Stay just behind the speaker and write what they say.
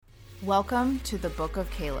Welcome to the Book of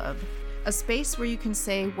Caleb, a space where you can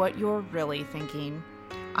say what you're really thinking.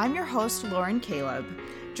 I'm your host, Lauren Caleb.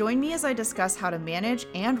 Join me as I discuss how to manage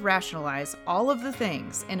and rationalize all of the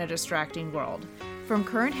things in a distracting world. From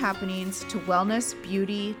current happenings to wellness,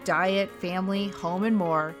 beauty, diet, family, home, and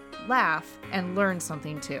more, laugh and learn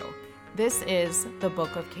something too. This is the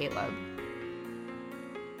Book of Caleb.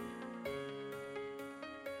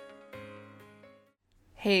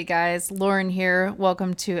 Hey guys, Lauren here.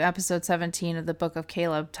 Welcome to episode 17 of the Book of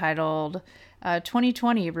Caleb, titled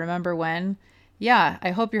 2020, Remember When? Yeah,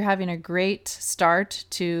 I hope you're having a great start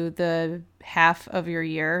to the half of your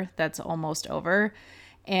year that's almost over.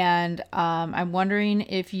 And I'm wondering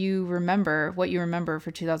if you remember what you remember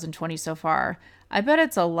for 2020 so far. I bet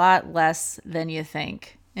it's a lot less than you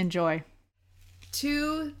think. Enjoy.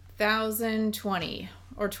 2020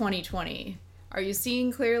 or 2020. Are you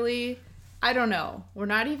seeing clearly? I don't know. We're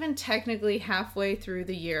not even technically halfway through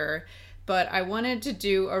the year, but I wanted to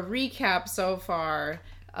do a recap so far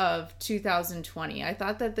of 2020. I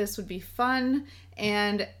thought that this would be fun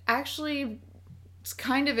and actually it's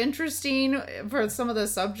kind of interesting for some of the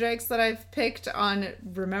subjects that I've picked on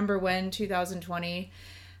Remember When 2020.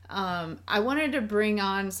 I wanted to bring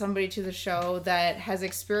on somebody to the show that has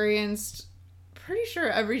experienced pretty sure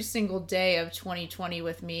every single day of 2020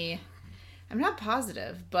 with me. I'm not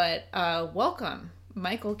positive, but welcome,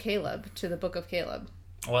 Michael Caleb, to the Book of Caleb.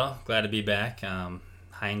 Well, glad to be back.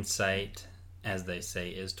 Hindsight, as they say,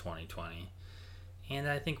 is 2020. And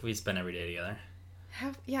I think we spend every day together.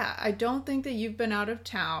 I don't think that you've been out of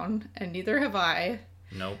town, and neither have I.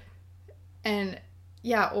 Nope. And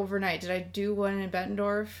overnight. Did I do one in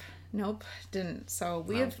Bettendorf? Nope, didn't. So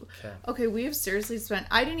we have seriously spent,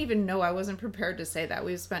 I didn't even know, I wasn't prepared to say that.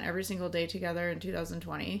 We've spent every single day together in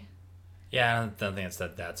 2020. Yeah, I don't think it's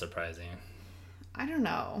that surprising. I don't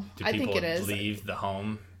know. I think it is. Do people leave the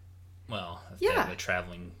home? Well, if they have a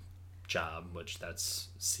traveling job, which that's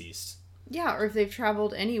ceased. Yeah, or if they've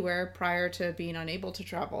traveled anywhere prior to being unable to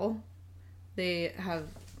travel, they have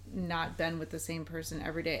not been with the same person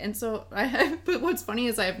every day. And so, but what's funny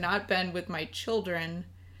is I have not been with my children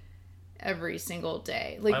every single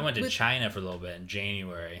day. I went to China for a little bit in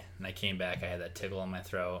January, and I came back. I had that tickle in my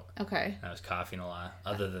throat. Okay. And I was coughing a lot.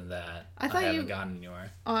 Other than that, I haven't gotten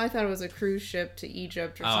anywhere. Oh, I thought it was a cruise ship to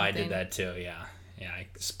Egypt or something. Oh, I did that too. Yeah, I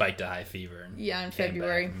spiked a high fever. In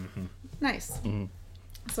February. Mm-hmm. Nice. Mm-hmm.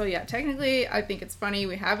 So technically, I think it's funny.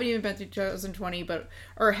 We haven't even been through 2020,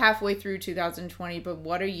 or halfway through 2020. But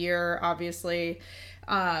what a year! Obviously,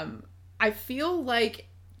 I feel like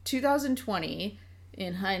 2020.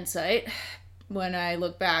 In hindsight, when I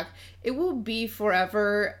look back, it will be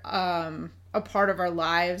forever a part of our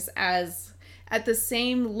lives as at the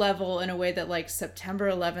same level in a way that like September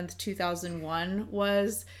 11th, 2001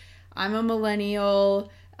 was. I'm a millennial.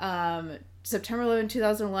 September 11th,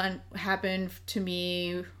 2001 happened to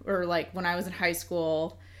me or like when I was in high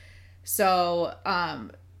school. So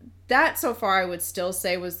that so far I would still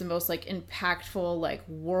say was the most like impactful like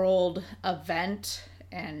world event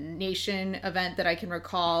and nation event that I can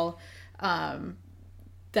recall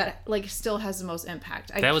that like still has the most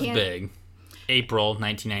impact. That was big. April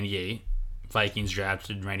 1998, Vikings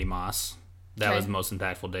drafted Randy Moss. That was the most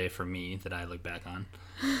impactful day for me that I look back on.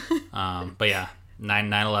 But yeah,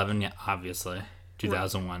 9/11, yeah, obviously.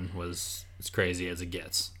 2001 was as crazy as it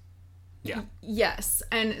gets. Yeah. Yes.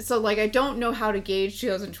 And so like I don't know how to gauge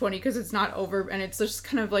 2020 because it's not over and it's just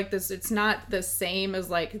kind of like this, it's not the same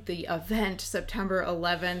as like the event September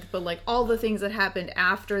 11th, but like all the things that happened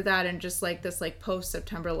after that and just like this like post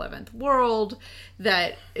September 11th world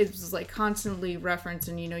that is like constantly referenced.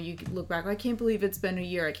 And you look back, I can't believe it's been a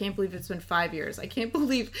year. I can't believe it's been 5 years. I can't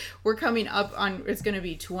believe we're coming up on, it's going to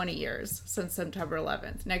be 20 years since September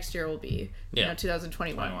 11th. Next year will be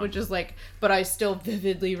 2021, which is like, but I still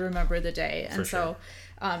vividly remember the day. And so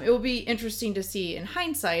it will be interesting to see in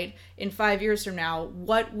hindsight in 5 years from now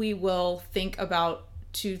what we will think about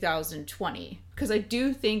 2020, because I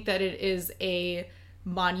do think that it is a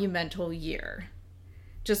monumental year,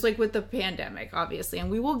 just like with the pandemic, obviously.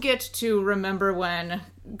 And we will get to Remember When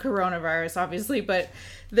coronavirus, obviously, but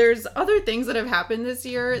there's other things that have happened this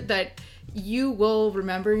year that you will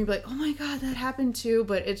remember and be like, oh my God, that happened too.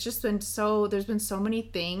 But it's just been there's been so many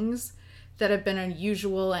things that have been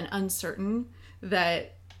unusual and uncertain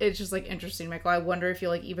that it's just like interesting, Michael. I wonder if you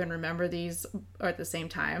like even remember these at the same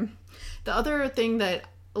time. The other thing that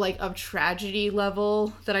like of tragedy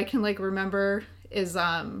level that I can like remember is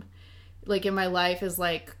like in my life is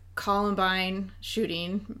like Columbine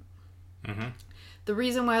shooting. Mm-hmm. The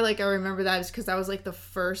reason why like I remember that is because that was like the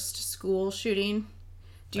first school shooting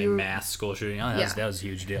mass school shooting. Oh, that was a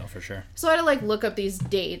huge deal for sure. So I had to like look up these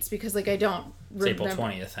dates because like I don't remember. It's April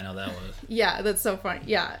 20th. I know that was. Yeah, that's so funny.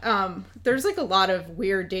 Yeah. There's like a lot of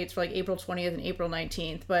weird dates for like April 20th and April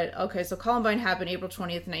 19th. But okay, so Columbine happened April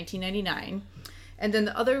 20th, 1999. And then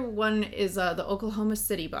the other one is the Oklahoma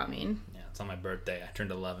City bombing. Yeah, it's on my birthday. I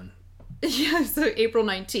turned 11. Yeah, so April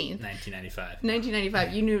 19th. 1995.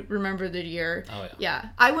 1995. You remember the year. Oh, yeah. Yeah.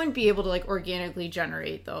 I wouldn't be able to, like, organically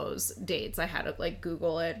generate those dates. I had to, like,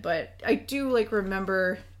 Google it. But I do, like,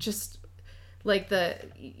 remember just, like,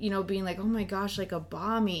 being like, oh, my gosh, like, a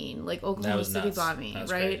bombing. Like, Oklahoma City bombing,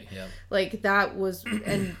 right? Yep. Like, that was...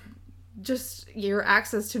 And just your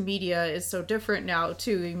access to media is so different now,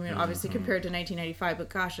 too. I mean, obviously, compared to 1995. But,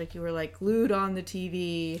 gosh, like, you were, like, glued on the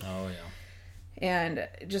TV. Oh, yeah. And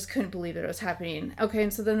just couldn't believe that it was happening. Okay,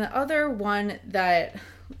 and so then the other one that...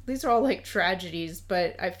 These are all, like, tragedies,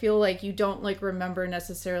 but I feel like you don't, like, remember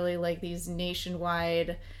necessarily, like, these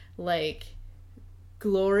nationwide, like,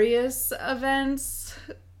 glorious events.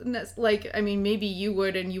 Like, I mean, maybe you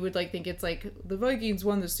would, and you would, like, think it's, like, the Vikings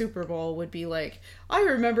won the Super Bowl would be, like, I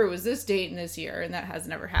remember it was this date in this year, and that has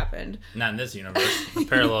never happened. Not in this universe. A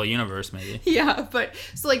parallel universe, maybe. Yeah, but,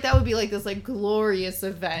 so, like, that would be, like, this, like, glorious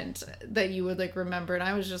event that you would, like, remember, and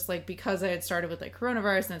I was just, like, because I had started with, like,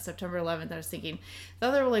 coronavirus, and then September 11th, I was thinking, the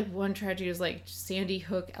other, like, one tragedy was, like, Sandy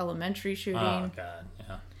Hook Elementary shooting. Oh, God,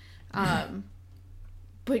 yeah.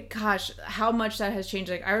 But gosh, how much that has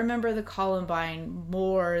changed. Like, I remember the Columbine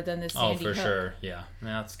more than the Sandy Hook. Oh, for sure, yeah.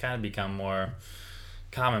 Now it's kind of become more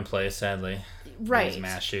commonplace, sadly. Right. These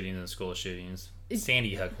mass shootings and school shootings.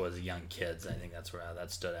 Sandy Hook was young kids. I think that's where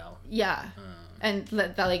that stood out. Yeah. And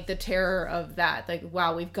like the terror of that. Like,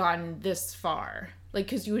 wow, we've gotten this far. Like,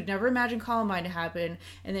 because you would never imagine Columbine to happen.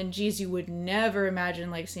 And then, geez, you would never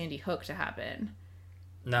imagine, like, Sandy Hook to happen.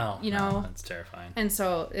 No. You know? No, that's terrifying. And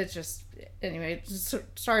so it's just, anyway,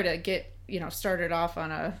 sorry to get, started off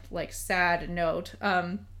on a, like, sad note.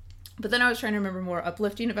 But then I was trying to remember more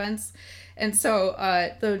uplifting events. And so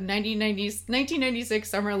the 1996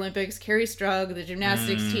 Summer Olympics, Carrie Strug, the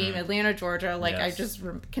gymnastics team, Atlanta, Georgia, like, yes. I just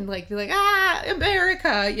can, like, be like,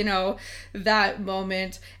 America, that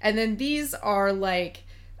moment. And then these are, like,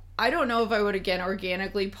 I don't know if I would, again,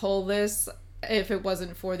 organically pull this if it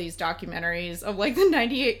wasn't for these documentaries of, like, the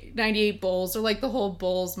 98 Bulls, or, like, the whole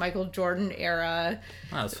Bulls Michael Jordan era.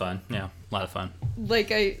 That was fun. Yeah, a lot of fun. Like,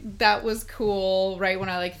 that was cool, right, when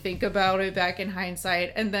I, like, think about it back in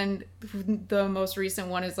hindsight. And then the most recent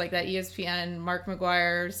one is, like, that ESPN Mark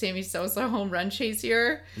McGwire, Sammy Sosa home run chase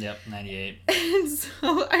year. Yep, 98. And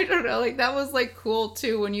so, I don't know, like, that was, like, cool,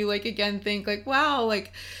 too, when you, like, again think, like, wow,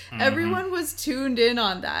 like, everyone was tuned in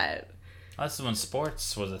on that. This is when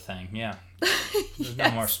sports was a thing, yeah. There's no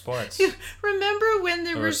more sports. Remember when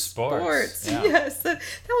there were sports? Yeah. Yes. That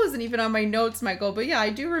wasn't even on my notes, Michael. But yeah, I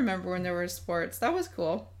do remember when there were sports. That was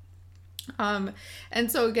cool. And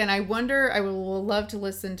so again, I wonder, I will love to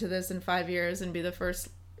listen to this in 5 years and be the first,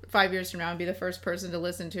 5 years from now, and be the first person to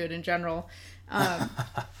listen to it in general.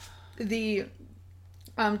 The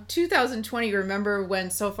 2020, remember when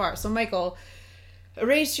so Michael,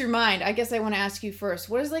 erase your mind. I guess I want to ask you first.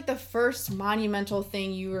 What is, like, the first monumental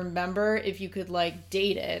thing you remember, if you could, like,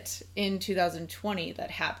 date it, in 2020 that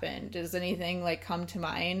happened? Does anything, like, come to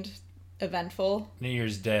mind? Eventful? New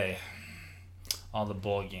Year's Day. All the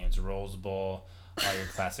bowl games. Rose Bowl. All your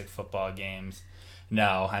classic football games.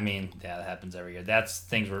 No, I mean, yeah, that happens every year.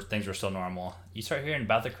 Things were still normal. You start hearing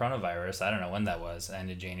about the coronavirus. I don't know when that was. End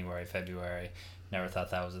of January, February. Never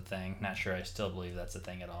thought that was a thing. Not sure I still believe that's a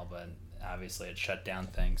thing at all, but obviously it shut down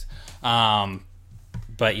things.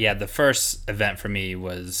 But yeah, the first event for me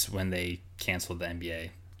was when they canceled the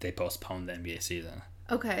NBA. They postponed the NBA season.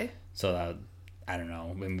 Okay. So I don't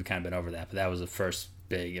know. We've kind of been over that, but that was the first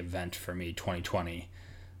big event for me, 2020.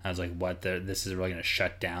 I was like, what? This is really going to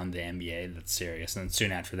shut down the NBA? That's serious. And then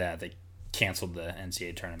soon after that, they canceled the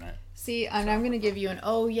NCAA tournament. See, and I'm going to give you an,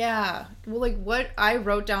 oh yeah. Well, like, what I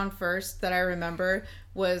wrote down first that I remember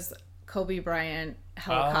was Kobe Bryant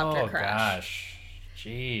helicopter crash. Oh, gosh.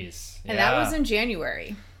 Jeez. And that was in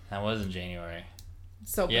January. That was in January.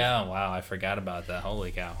 So yeah, wow, I forgot about that.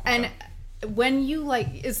 Holy cow. Okay. And when you,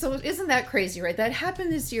 like, so isn't that crazy, right? That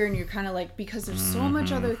happened this year, and you're kind of like, because there's so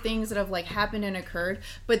much other things that have, like, happened and occurred,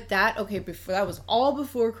 but that, okay, before that was all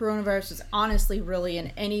before coronavirus was honestly really in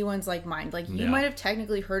anyone's, like, mind. Like, you might have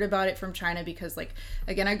technically heard about it from China because, like,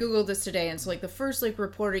 again, I googled this today, and so, like, the first, like,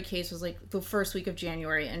 reported case was, like, the first week of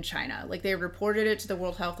January in China. Like, they reported it to the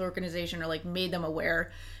World Health Organization, or, like, made them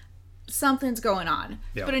aware something's going on.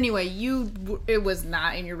 Yep. But anyway, it was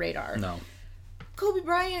not in your radar. No. Kobe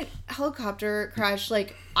Bryant helicopter crash,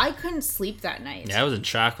 like, I couldn't sleep that night. Yeah, I was in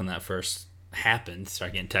shock when that first happened,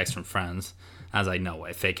 start getting texts from friends. I was like, no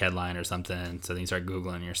way, fake headline or something. So then you start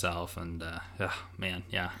Googling yourself, and man,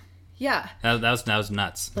 yeah. Yeah. That was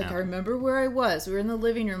nuts. Like, I remember where I was. We were in the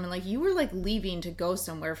living room, and, like, you were, like, leaving to go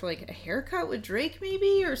somewhere for, like, a haircut with Drake,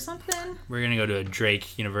 maybe, or something? We're going to go to a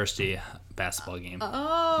Drake University basketball game.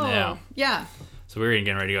 Oh. Yeah. Yeah. So we were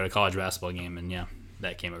getting ready to go to a college basketball game, and, yeah,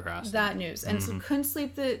 that came across. That news. And so couldn't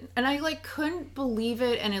sleep and I, like, couldn't believe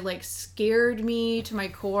it, and it, like, scared me to my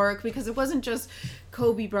core, because it wasn't just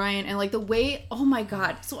Kobe Bryant, and, like, the way, oh, my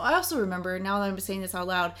God. So I also remember, now that I'm saying this out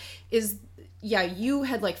loud, is... Yeah, you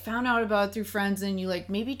had, like, found out about it through friends, and you,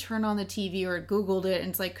 like, maybe turned on the TV or Googled it,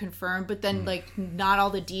 and it's, like, confirmed, but then, like, not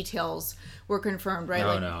all the details were confirmed,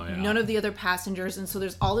 right? None of the other passengers, and so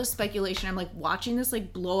there's all this speculation. I'm, like, watching this,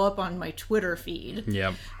 like, blow up on my Twitter feed.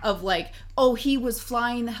 Yep. Of, like, oh, he was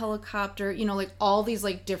flying the helicopter, you know, like, all these,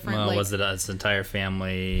 like, different, well, was it his entire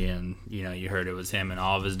family, and, you know, you heard it was him and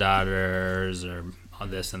all of his daughters, or all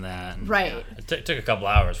this and that. And, right. Yeah, it took a couple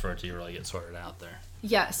hours for it to really get sorted out there.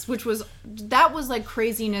 Yes, that was like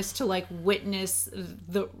craziness to like witness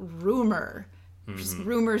the rumor, just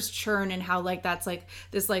rumors churn, and how like that's like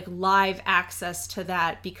this like live access to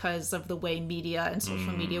that because of the way media and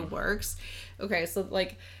social media works. Okay, so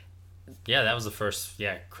like, yeah, that was the first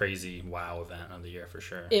crazy wow event of the year for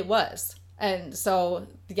sure. It was, and so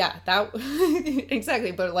yeah, that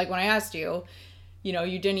exactly. But like when I asked you, you know,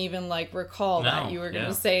 you didn't even like recall that you were going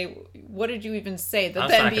to say, what did you even say? That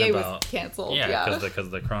the NBA was canceled. Yeah, because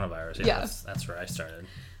of the coronavirus. Yeah, that's where I started.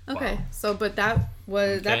 Okay, wow. So, but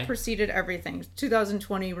that preceded everything.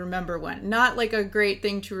 2020, remember when. Not like a great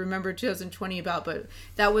thing to remember 2020 about, but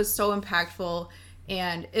that was so impactful.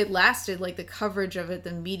 And it lasted, like, the coverage of it,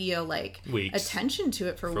 the media, like, weeks. Attention to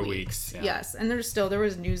it for weeks. Yeah. Yes, and there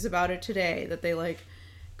was news about it today that they, like,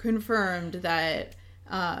 confirmed that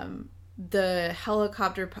the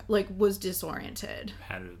helicopter, like, was disoriented.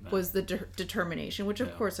 Was the determination, which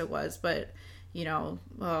of course it was, but, you know,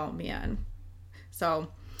 oh, man. So,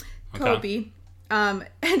 Kobe. And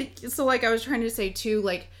so, like, I was trying to say, too,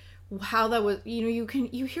 like, how that was, you know,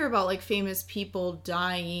 you hear about like famous people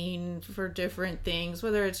dying for different things,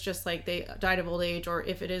 whether it's just like they died of old age or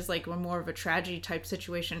if it is like more of a tragedy type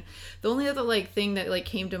situation. The only other like thing that like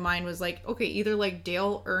came to mind was like, okay, either like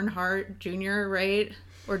Dale Earnhardt Jr., right?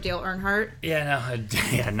 Or Dale Earnhardt.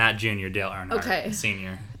 Not Junior, Dale Earnhardt. Okay.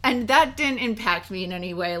 Senior. And that didn't impact me in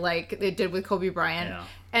any way like it did with Kobe Bryant. Yeah.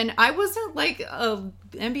 And I wasn't like a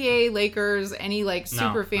NBA, Lakers, any like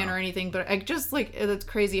super fan or anything, but I just like, it's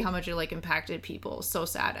crazy how much it like impacted people. So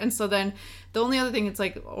sad. And so then the only other thing, it's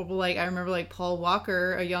like I remember like Paul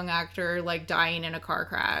Walker, a young actor, like dying in a car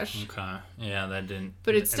crash. Okay. Yeah, that didn't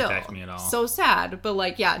impact me at all. So sad. But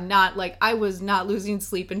like, yeah, not like I was not losing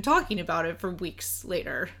sleep and talking about it for weeks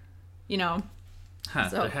later, you know? So.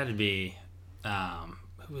 There had to be,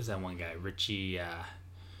 who was that one guy? Richie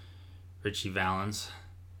Valens.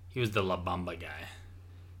 He was the La Bamba guy.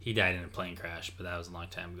 He died in a plane crash, but that was a long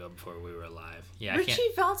time ago before we were alive. Yeah, Richie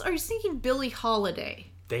Valens? Are you thinking Billie Holiday?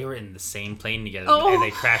 They were in the same plane together, and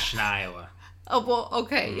they crashed in Iowa. Oh, well,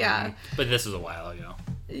 okay, yeah. But this was a while ago.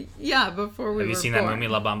 Yeah, before we were Have you seen that movie,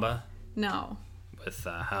 La Bamba? No. With,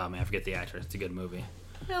 I forget the actor. It's a good movie.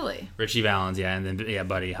 Really? Richie Valens, yeah, and then,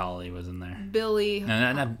 Buddy Holly was in there. Billy.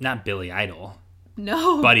 No, not Billy Idol.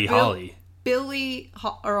 No. Buddy Holly. Billy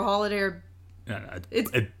or Holiday or...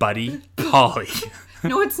 It's Buddy Holly.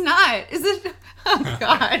 No, it's not. Is it? Oh,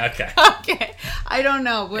 God. Okay. Okay. I don't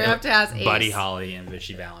know. We have to ask Ace. Buddy Holly and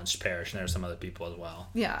Richie Valens perished, and there were some other people as well.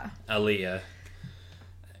 Yeah. Aaliyah.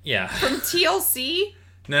 Yeah. From TLC?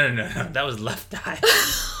 No. That was Left Eye.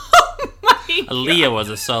 Oh, my God. Aaliyah was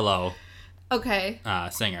a solo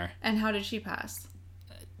singer. And how did she pass?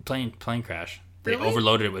 Plane crash. Really? They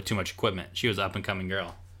overloaded it with too much equipment. She was an up-and-coming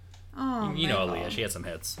girl. Oh, you know Aaliyah. She had some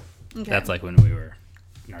hits. Okay. That's like when we were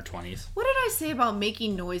in our 20s. What did I say about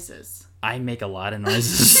making noises? I make a lot of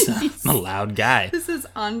noises. I'm a loud guy. This is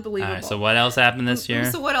unbelievable. All right, so what else happened this year?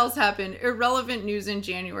 So what else happened? Irrelevant news in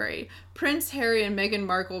January. Prince Harry and Meghan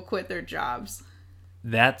Markle quit their jobs.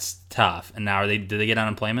 That's tough. And now did they get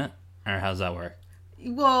unemployment? Or how's that work?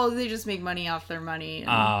 Well, they just make money off their money.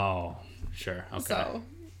 Oh, sure. Okay. So,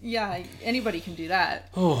 yeah, anybody can do that.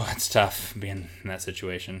 Oh, it's tough being in that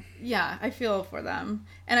situation. Yeah, I feel for them.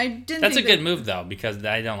 And I didn't That's a good move, though, because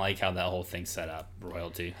I don't like how that whole thing's set up,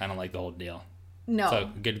 royalty. I don't like the whole deal. No. So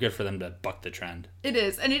good for them to buck the trend. It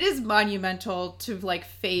is. And it is monumental to, like,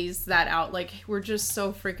 phase that out. Like, we're just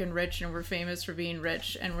so freaking rich and we're famous for being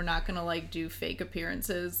rich and we're not going to, like, do fake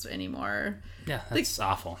appearances anymore. Yeah, that's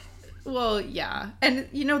awful. Well, yeah. And,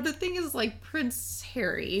 you know, the thing is, like, Prince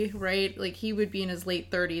Harry, right? Like, he would be in his late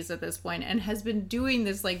 30s at this point and has been doing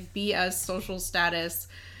this, like, BS social status,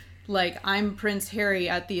 like, I'm Prince Harry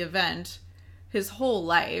at the event his whole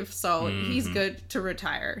life. So he's good to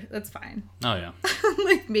retire. That's fine. Oh, yeah.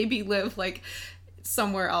 Like, maybe live, like,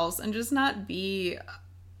 somewhere else and just not be,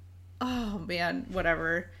 oh, man,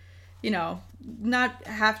 whatever. You know, not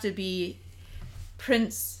have to be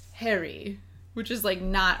Prince Harry, which is, like,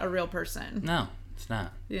 not a real person. No, it's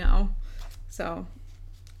not. You know? So,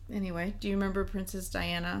 anyway, do you remember Princess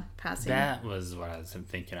Diana passing? That was what I was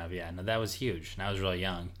thinking of, yeah. No, that was huge. And I was really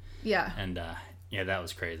young. Yeah. And, yeah, that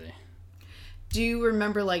was crazy. Do you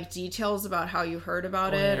remember, like, details about how you heard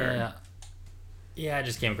about it? Or? Yeah, I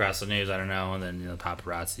just came across the news, I don't know, and then, you know,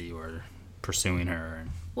 paparazzi were pursuing her.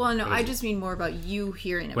 And well, no, I just mean more about you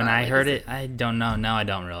hearing about it. When I heard it, I don't know. No, I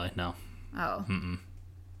don't really, no. Oh.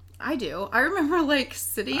 I do. I remember, like,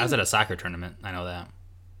 sitting... I was at a soccer tournament. I know that.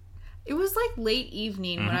 It was, like, late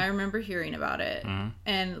evening when I remember hearing about it.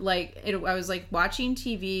 And, like, I was, like, watching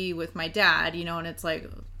TV with my dad, you know, and it's, like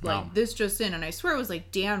this just in. And I swear it was,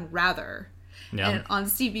 like, Dan Rather. Yeah. And on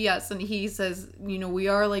CBS, and he says, you know, we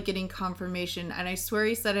are, like, getting confirmation. And I swear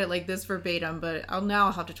he said it, like, this verbatim, but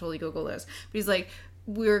I'll have to totally Google this. But he's like...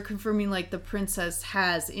 we're confirming, like, the princess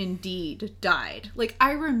has indeed died. Like,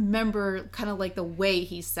 I remember kind of, like, the way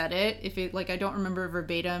he said it. If it, like, I don't remember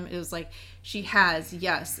verbatim. It was like, she has,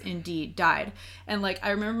 yes, indeed died. And, like, I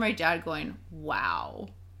remember my dad going, wow.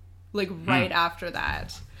 Like, right after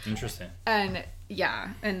that. Interesting. And,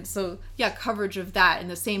 yeah. And so, yeah, coverage of that in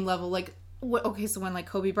the same level. Like, okay, so when, like,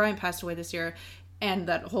 Kobe Bryant passed away this year and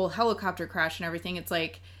that whole helicopter crash and everything, it's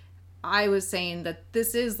like... I was saying that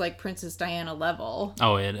this is, like, Princess Diana level.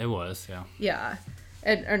 Oh, it was, yeah. Yeah.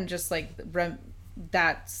 And just, like,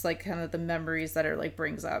 that's, like, kind of the memories that it, like,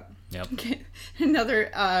 brings up. Yep. Okay. Another,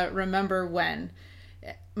 remember when,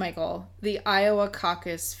 Michael, the Iowa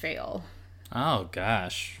caucus fail. Oh,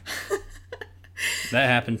 gosh. That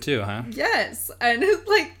happened too, huh? Yes. And,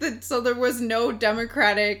 like, so there was no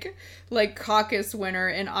Democratic... like caucus winner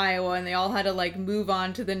in Iowa, and they all had to like move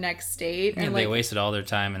on to the next state. Yeah, and they like, wasted all their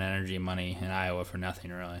time and energy and money in Iowa for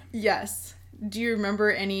nothing, really. Yes. Do you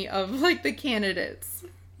remember any of like the candidates?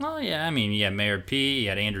 Well, yeah, I mean, you had Mayor Pete, you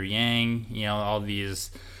had Andrew Yang, you know, all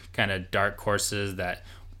these kind of dark horses that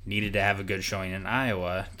needed to have a good showing in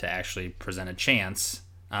Iowa to actually present a chance.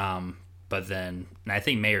 But then, and I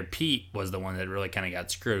think Mayor Pete was the one that really kind of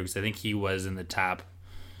got screwed, because I think he was in the top.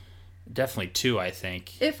 Definitely two, I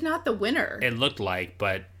think. If not the winner. It looked like,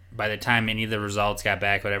 but by the time any of the results got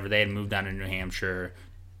back, whatever, they had moved on to New Hampshire.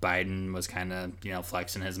 Biden was kind of, you know,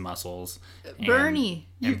 flexing his muscles. Bernie.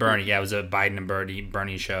 And Bernie, yeah, it was a Biden and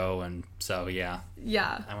Bernie show, and so, yeah.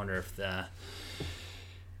 Yeah. I wonder if the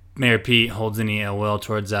Mayor Pete holds any ill will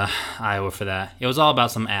towards Iowa for that. It was all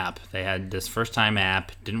about some app. They had this first-time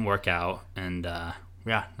app, didn't work out, and,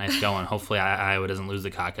 yeah, nice going. Hopefully Iowa doesn't lose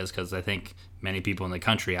the caucus, because I think many people in the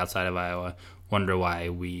country outside of Iowa wonder why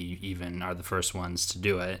we even are the first ones to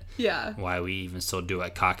do it. Yeah. Why we even still do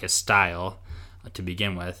it caucus style to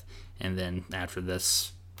begin with. And then after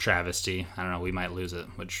this travesty, I don't know, we might lose it,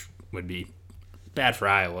 which would be bad for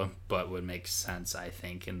Iowa, but would make sense, I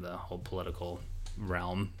think, in the whole political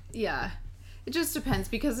realm. Yeah. It just depends,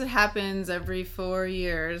 because it happens every 4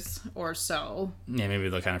 years or so. Yeah, maybe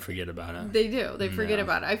they'll kind of forget about it. They do. They forget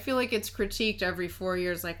about it. I feel like it's critiqued every 4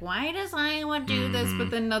 years, like, why does Iowa do this?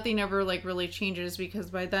 But then nothing ever, like, really changes,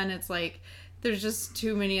 because by then it's, like, there's just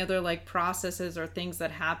too many other, like, processes or things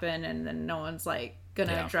that happen, and then no one's, like,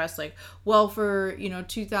 gonna address, like, well, for, you know,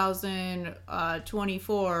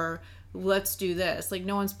 2024... let's do this. Like,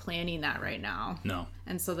 no one's planning that right now. No.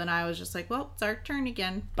 And so then I was just like, well, it's our turn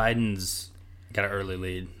again. Biden's got an early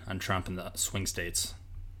lead on Trump in the swing states.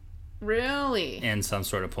 Really? In some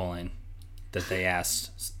sort of polling that they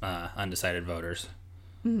asked undecided voters.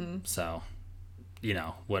 Mm-hmm. So, you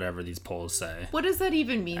know, whatever these polls say. What does that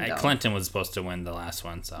even mean, though? Clinton was supposed to win the last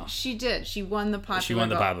one, so. She did. She won the popular vote. She won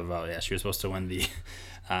the popular vote, yeah. She was supposed to win the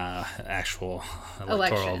actual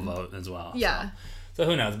electoral vote as well. Yeah. So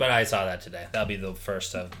who knows? But I saw that today. That'll be the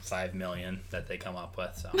first of 5 million that they come up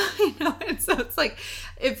with. So I know. And so it's like,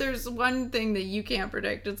 if there's one thing that you can't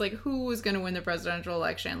predict, it's like, who is going to win the presidential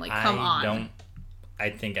election? Like, come on. I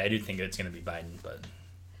do think it's going to be Biden, but.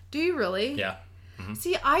 Do you really? Yeah. Mm-hmm.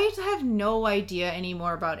 See, I have no idea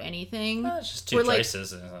anymore about anything. Well, it's just two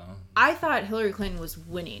choices. Like, I thought Hillary Clinton was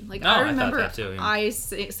winning. Like, I remember I thought that too,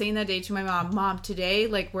 yeah. saying that day to my mom, today,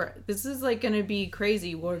 like, this is, like, going to be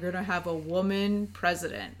crazy. We're going to have a woman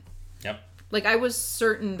president. Yep. Like, I was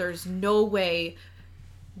certain there's no way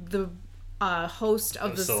the host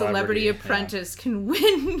of the Celebrity Apprentice can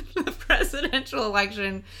win the presidential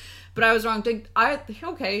election. But I was wrong.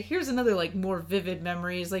 Okay, here's another, like, more vivid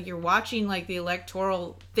memories. Like, you're watching, like, the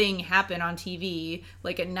electoral thing happen on TV,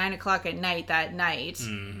 like, at 9 o'clock at night that night.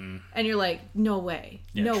 Mm-hmm. And you're like, no way.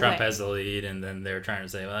 Yeah, no Trump way. has the lead, and then they're trying to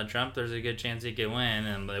say, well, Trump, there's a good chance he could win.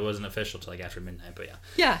 And it wasn't official till, like, after midnight. But, yeah.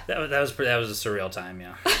 Yeah. That was a surreal time,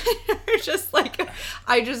 yeah. Just, like,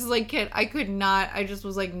 I just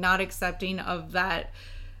was, like, not accepting of that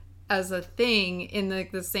as a thing in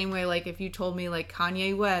the same way, like, if you told me, like,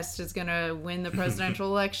 Kanye West is gonna win the presidential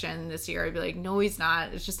election this year, I'd be like, no, he's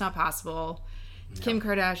not. It's just not possible. No. Kim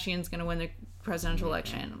Kardashian's gonna win the presidential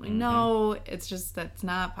election. I'm like, no, it's just, that's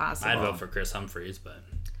not possible. I'd vote for Chris Humphries, but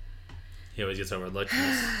he always gets overlooked in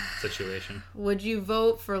this situation. Would you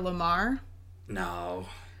vote for Lamar? No.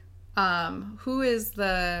 Who is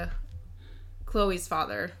Chloe's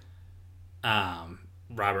father?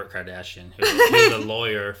 Robert Kardashian, who's a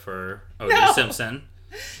lawyer for O.J. Simpson,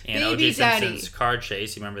 and O.J. Simpson's car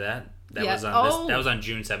chase. You remember that? That was on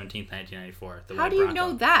June 17th, 1994. How do you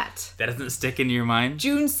know that? That doesn't stick into your mind?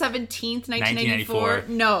 June 17th, 1994?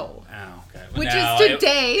 No. Oh, okay. Which is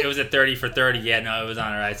today. It was at 30 for 30. Yeah, no, it was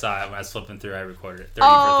on it. I saw it when I was flipping through. I recorded it. 30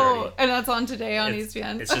 for 30. And that's on today on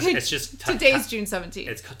ESPN. It's just today's June 17th.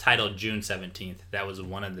 It's titled June 17th. That was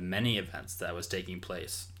one of the many events that was taking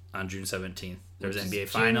place on June 17th. There was NBA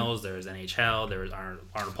Finals, there was NHL, there was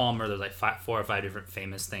Arnold Palmer, there was like 4 or 5 different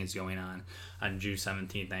famous things going on June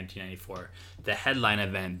 17th, 1994. The headline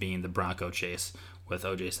event being the Bronco chase with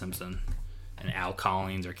O.J. Simpson and Al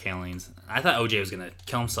Collins or Kallings. I thought O.J. was going to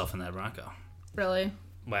kill himself in that Bronco. Really?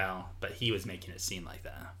 Well, but he was making it seem like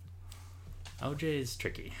that. O.J. is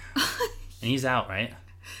tricky. And he's out, right?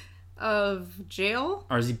 Of jail?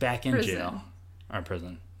 Or is he back in jail? Or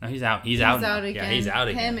prison? No, he's out. He's out again. Yeah, he's out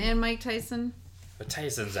again. Him and Mike Tyson? But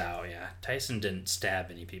Tyson's out, yeah. Tyson didn't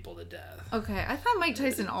stab any people to death. Okay, I thought Mike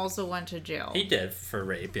Tyson also went to jail. He did, for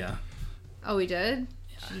rape, yeah. Oh, he did?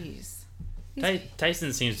 Yeah. Jeez.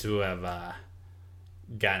 Tyson seems to have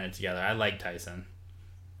gotten it together. I like Tyson.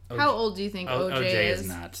 How old do you think OJ is? is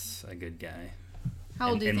not a good guy.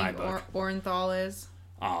 How old do you think Orenthal is?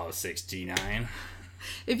 Oh, 69.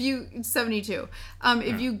 72.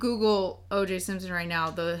 If you Google O.J. Simpson right now,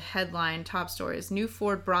 the headline top story is new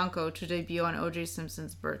Ford Bronco to debut on O.J.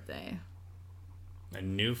 Simpson's birthday. A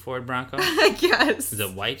new Ford Bronco? I guess. Is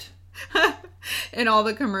it white? In all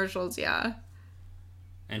the commercials, yeah.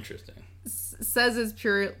 Interesting. Says it's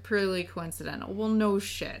purely coincidental. Well, no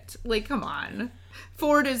shit. Like, come on.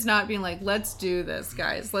 Ford is not being like, let's do this,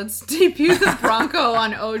 guys. Let's debut the Bronco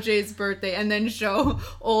on OJ's birthday and then show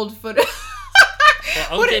old footage.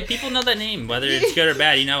 Well, OJ, people know that name, whether it's good or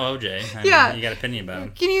bad. You know OJ. Yeah, you got an opinion about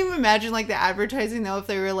him. Can you imagine like the advertising though, if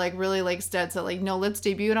they were like really like stead set, like, no, let's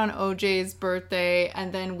debut it on OJ's birthday,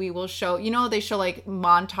 and then we will show. You know, they show like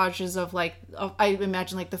montages of like I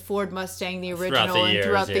imagine like the Ford Mustang, the original,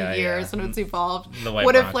 throughout the years, and it's evolved.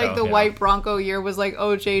 What if like the white Bronco year was like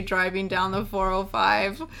OJ driving down the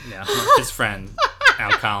 405? Yeah, his friend.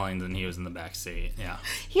 Al Collins, and he was in the back seat. Yeah,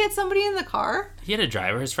 he had somebody in the car. He had a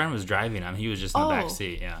driver. His friend was driving him. He was just in the back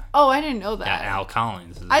seat. Yeah. Oh, I didn't know that. Yeah, Al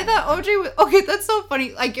Collins. I thought OJ was okay. That's so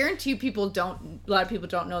funny. I guarantee you a lot of people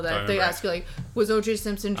don't know that. If they ask you like, was OJ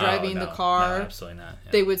Simpson driving the car? No, absolutely not.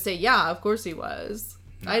 Yeah. They would say, yeah, of course he was.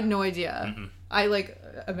 No. I had no idea. Mm-mm. I like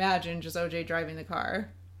imagine just OJ driving the car.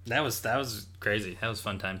 That was crazy. That was a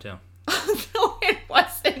fun time too. No, it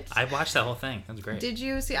wasn't. I watched that whole thing. That was great. Did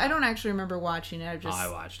you see? I don't actually remember watching it. I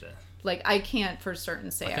watched it. Like, I can't for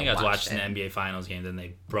certain say I think I was watching the NBA Finals game, then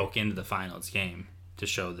they broke into the Finals game to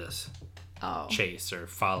show this chase or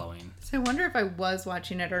following. So I wonder if I was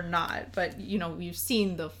watching it or not. But, you know, you've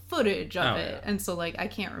seen the footage of it. Yeah. And so, like, I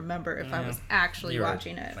can't remember if I was actually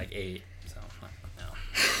watching it. Like 8, so no.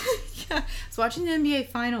 Yeah, I was watching the NBA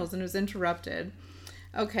Finals and it was interrupted.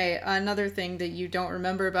 Okay, another thing that you don't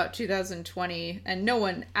remember about 2020, and no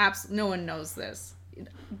one knows this.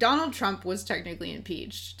 Donald Trump was technically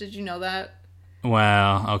impeached. Did you know that?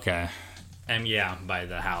 Well, okay. Yeah, by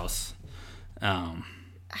the House.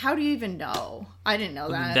 How do you even know? I didn't know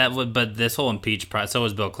that. But this whole impeach process, so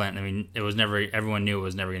was Bill Clinton. I mean, it was never, everyone knew it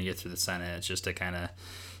was never going to get through the Senate. It's just to kind of,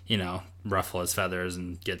 you know, ruffle his feathers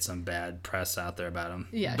and get some bad press out there about him.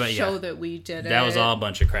 Yeah, but show that we did it. That was all a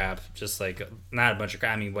bunch of crap. Just like, not a bunch of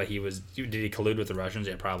crap. I mean, did he collude with the Russians?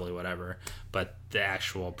 Yeah, probably, whatever. But the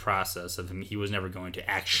actual process of him, he was never going to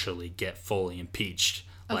actually get fully impeached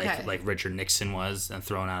like Richard Nixon was and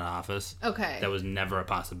thrown out of office. Okay. That was never a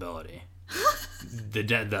possibility.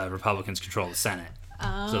 The Republicans control the Senate.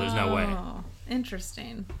 So there's no way.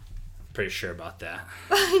 Interesting. pretty sure about that.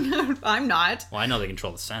 I'm not. Well, I know they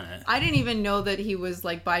control the Senate. I didn't even know that he was,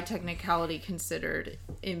 like, by technicality considered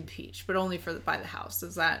impeached, but only by the House.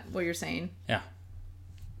 Is that what you're saying? Yeah.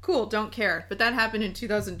 Cool, don't care. But that happened in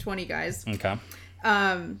 2020, guys. Okay.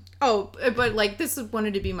 But like this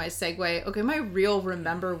wanted to be my segue. Okay, my real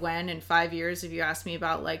remember when in 5 years, if you ask me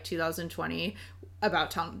about like 2020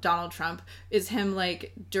 about Donald Trump, is him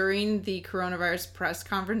like during the coronavirus press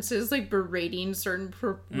conferences like berating certain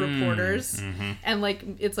reporters, and like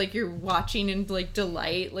it's like you're watching in like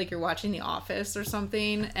delight, like you're watching The Office or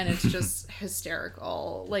something, and it's just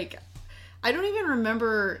hysterical. Like I don't even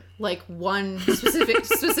remember like one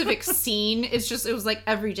specific scene. It was like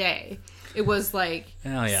every day. It was like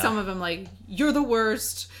some of them like, you're the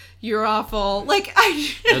worst, you're awful. Like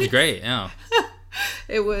it was great. Yeah.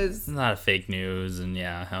 It was a lot of fake news, and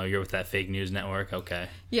you're with that fake news network. Okay.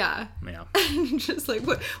 Yeah. Just like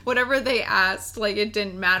whatever they asked, like it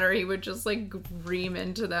didn't matter. He would just like ream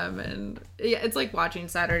into them, and yeah, it's like watching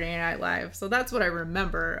Saturday Night Live. So that's what I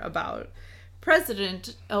remember about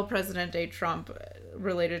El Presidente Trump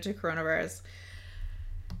related to coronavirus.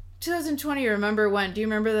 2020, remember when? Do you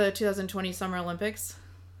remember the 2020 Summer Olympics?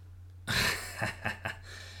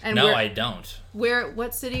 And no, I don't.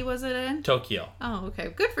 What city was it in? Tokyo. Oh, okay.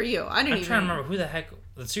 Good for you. I'm trying to remember who the heck.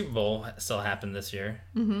 The Super Bowl still happened this year.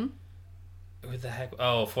 Mm-hmm. Who the heck?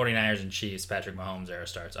 Oh, 49ers and Chiefs. Patrick Mahomes era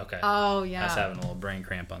starts. Okay. Oh, yeah. I was having a little brain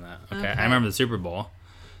cramp on that. Okay. I remember the Super Bowl.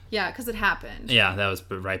 Yeah, because it happened. Yeah, that was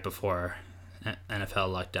right before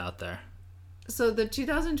NFL lucked out there. So the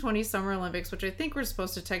 2020 Summer Olympics, which I think were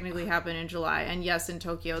supposed to technically happen in July, and yes, in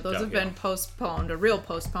Tokyo, those have been postponed, a real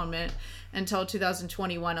postponement, until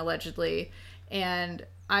 2021 allegedly. And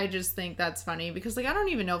I just think that's funny because like I don't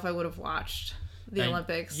even know if I would have watched the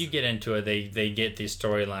Olympics. You get into it, they get these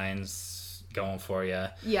storylines going for you.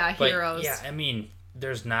 Yeah, but, heroes. Yeah, I mean,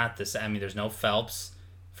 there's no Phelps.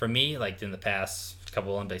 For me, like in the past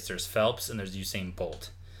couple Olympics, there's Phelps and there's Usain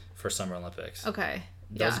Bolt for Summer Olympics. Okay.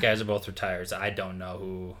 Those guys are both retired, so I don't know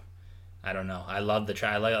who. I don't know. I love the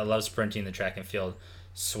track. I love sprinting, the track and field.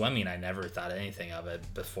 Swimming, I never thought anything of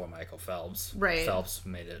it before Michael Phelps. Right. Phelps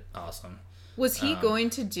made it awesome. Was he going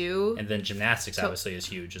to do... And then gymnastics obviously is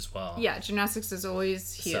huge as well. Yeah, gymnastics is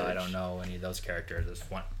always huge. So I don't know any of those characters.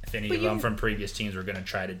 If any of them from previous teams were going to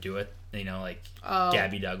try to do it, like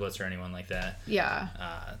Gabby Douglas or anyone like that. Yeah.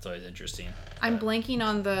 It's always interesting. I'm blanking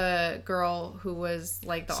on the girl who was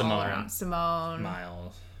like the all-around. Simone.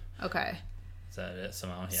 Miles. Okay. Is that it?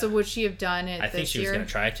 Simone, yeah. So would she have done it this year? I think she was going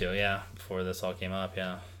to try to, yeah, before this all came up,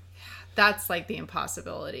 yeah. That's like the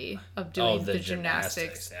impossibility of doing the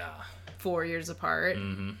gymnastics. Yeah. 4 years apart.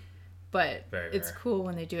 Mm-hmm. But it's cool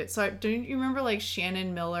when they do it. So don't you remember like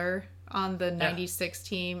Shannon Miller on the 96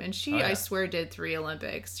 team? And she, I swear, did 3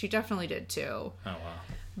 Olympics. She definitely did 2. Oh, wow.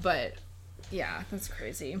 But yeah, that's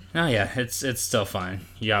crazy. Oh, yeah, it's still fun.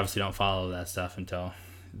 You obviously don't follow that stuff until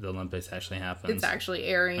the Olympics actually happens. It's actually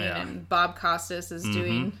airing, and Bob Costas is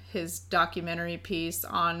doing his documentary piece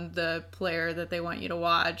on the player that they want you to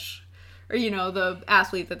watch. Or, the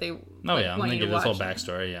athlete that they want you to watch. I'm going to give this whole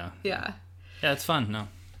backstory, yeah. Yeah. Yeah, it's fun, no.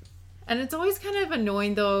 And it's always kind of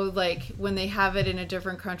annoying, though, like, when they have it in a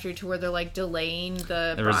different country to where they're, like, delaying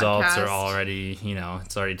the broadcast. Results are already,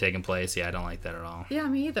 it's already taken place. Yeah, I don't like that at all. Yeah,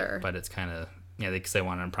 me either. But it's kind of, because they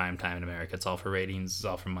want it on prime time in America. It's all for ratings. It's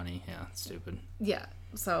all for money. Yeah, it's stupid. Yeah,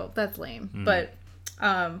 so that's lame. But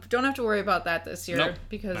don't have to worry about that this year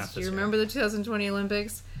because you remember the 2020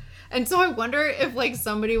 Olympics. And so I wonder if, like,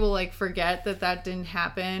 somebody will, like, forget that didn't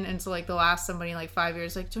happen. And so, like, they'll ask somebody in, like, 5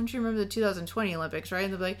 years, like, don't you remember the 2020 Olympics, right?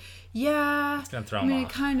 And they'll be like, yeah. It's going to throw them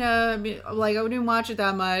off. Kind of. Like, I didn't watch it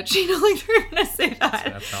that much. Like, they're going to say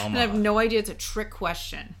that. And I have no idea. It's a trick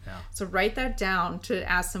question. Yeah. So write that down to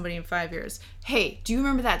ask somebody in 5 years. Hey, do you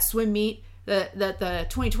remember that swim meet, the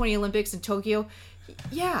 2020 Olympics in Tokyo?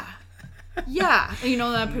 Yeah. Yeah, and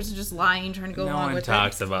that person just lying, trying to go along with it. No one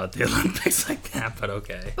talks about the Olympics like that, but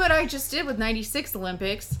okay. But I just did with 96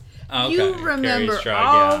 Olympics. Okay. You remember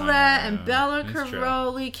all that, and Bella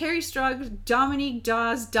Caroli, Carrie Strug, Dominique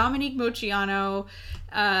Dawes, Dominique Moceanu,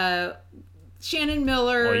 Shannon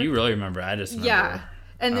Miller. Well, you really remember. I just remember. Yeah,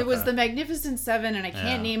 and there was the Magnificent Seven, and I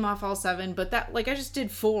can't name off all 7, but that, like, I just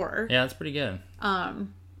did 4. Yeah, that's pretty good.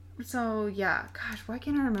 So, yeah. Gosh, why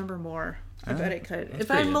can't I remember more? I bet I could. If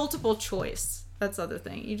I had multiple choice, that's the other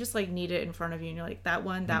thing. You just, like, need it in front of you, and you're like, that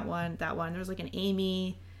one, that one, that one. There's, like, an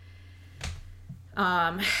Amy.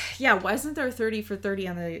 Yeah, why isn't there 30 for 30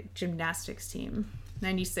 on the gymnastics team?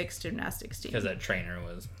 96 gymnastics team. Because that trainer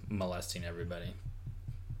was molesting everybody.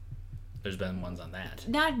 There's been ones on that.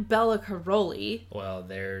 Not Bella Caroli. Well,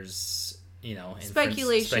 there's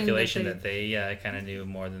speculation that they kind of knew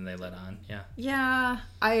more than they let on. Yeah. Yeah,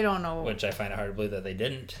 I don't know. Which I find it hard to believe that they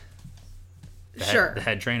didn't. The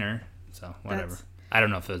head trainer. So whatever. I don't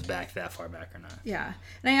know if it was that far back or not. Yeah.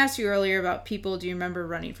 And I asked you earlier about people. Do you remember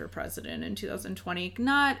running for president in 2020?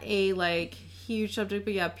 Not a huge subject,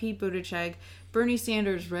 but yeah, Pete Buttigieg. Bernie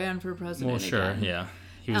Sanders ran for president. Well, sure, again. Yeah.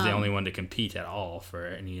 He was the only one to compete at all for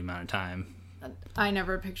any amount of time. I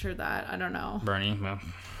never pictured that. I don't know. Bernie, well,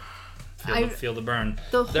 feel the burn.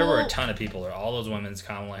 There were a ton of people. All those women's,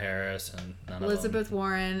 Kamala Harris and none Elizabeth of them.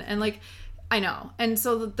 Warren, and I know. And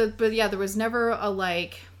so but yeah, there was never a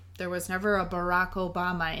Barack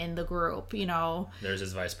Obama in the group, There's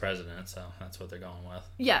his vice president, so that's what they're going with.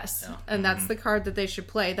 Yes, yeah. And that's the card that they should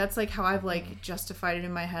play. That's how I've justified it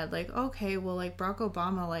in my head. Okay, well, Barack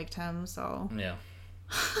Obama liked him, so yeah.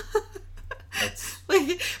 That's...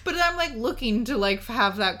 but I'm looking to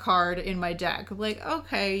have that card in my deck. I'm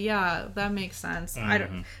okay, yeah, that makes sense. I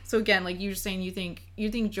don't. So again, you're saying you think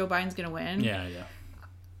Joe Biden's gonna win? Yeah.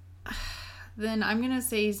 Then I'm gonna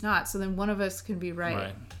say he's not. So then one of us can be right.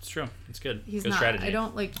 Right. It's true. It's good. He's good not. Strategy. I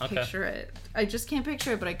don't picture it. I just can't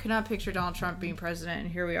picture it. But I could not picture Donald Trump being president,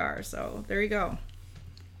 and here we are. So there you go.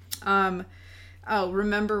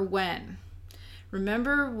 Remember when?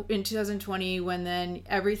 Remember in 2020 when then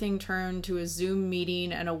everything turned to a Zoom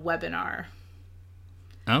meeting and a webinar.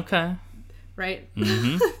 Okay. Right?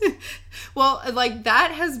 Mm-hmm. Well,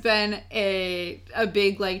 that has been a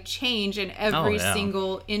big change in every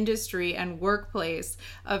single industry and workplace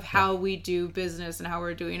of how we do business and how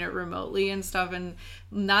we're doing it remotely and stuff. And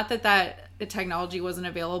not that technology wasn't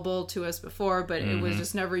available to us before, but it was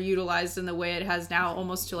just never utilized in the way it has now,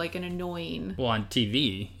 almost to an annoying. Well, on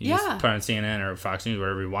TV, you just put on CNN or Fox News,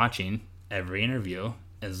 wherever you're watching, every interview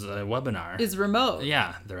is a webinar. Is remote.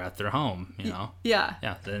 Yeah, they're at their home, Yeah.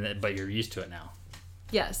 Yeah, but you're used to it now.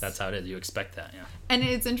 Yes. That's how it is. You expect that, yeah. And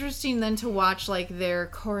it's interesting then to watch their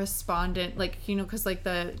correspondent, because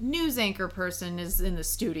the news anchor person is in the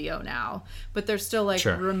studio now, but they're still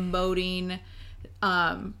remoting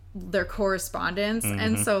their correspondents.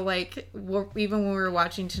 And so even when we were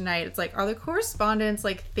watching tonight, it's are the correspondents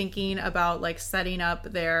thinking about setting up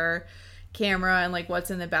their camera and what's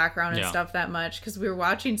in the background and stuff that much? Because we were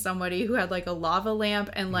watching somebody who had a lava lamp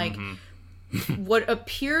and what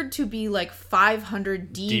appeared to be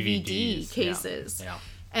 500 DVD cases. Yeah.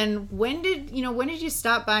 And when did you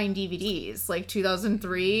stop buying DVDs?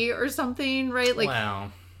 2003 or something, right?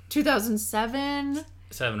 Wow. 2007.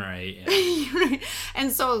 7 or 8, yeah.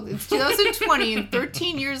 And so it's 2020 and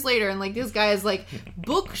 13 years later, and this guy has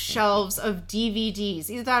bookshelves of DVDs.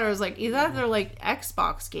 Either that or they're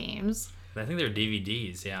Xbox games. I think they're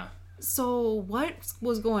DVDs, yeah. So what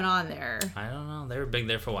was going on there? I don't know. They were big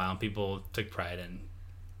there for a while. People took pride in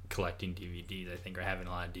collecting DVDs, I think, or having a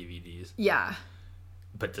lot of DVDs. Yeah.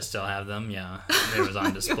 But to still have them, yeah. It was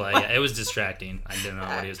on display. Yeah, it was distracting. I didn't know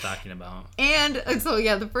what he was talking about. And so,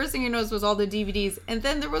 yeah, the first thing you noticed was all the DVDs. And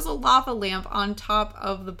then there was a lava lamp on top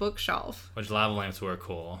of the bookshelf. Which lava lamps were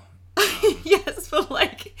cool. Yes,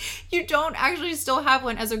 but you don't actually still have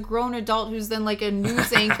one as a grown adult who's then a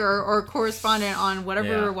news anchor or correspondent on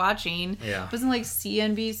whatever we're watching. Yeah. It wasn't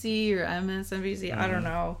CNBC or MSNBC. I don't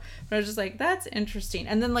know. But I was just that's interesting.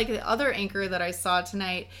 And then the other anchor that I saw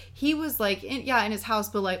tonight, he was in his house,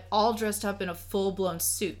 but all dressed up in a full blown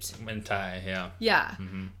suit. And tie, yeah. Yeah.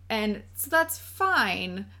 Mm-hmm. And so that's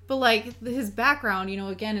fine. But his background,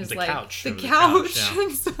 again, is the couch. The couch. Yeah.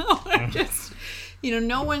 And so I just...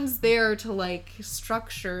 no one's there to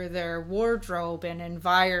structure their wardrobe and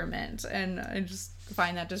environment, and I just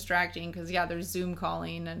find that distracting because there's Zoom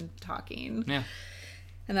calling and talking,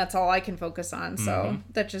 and that's all I can focus on. So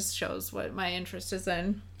that just shows what my interest is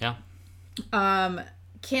in. Yeah.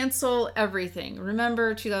 Cancel everything.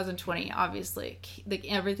 Remember 2020? Obviously,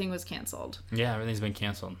 everything was canceled. Yeah, everything's been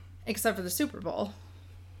canceled except for the Super Bowl.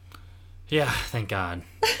 Yeah, thank God.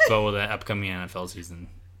 But will the upcoming NFL season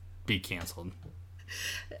be canceled?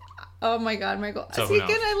 Oh my God, Michael. So See,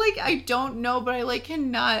 again, I don't know, but I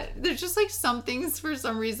cannot. There's just some things for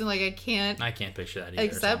some reason I can't picture that either.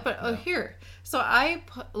 Except, here. So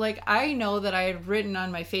I know that I had written on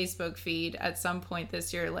my Facebook feed at some point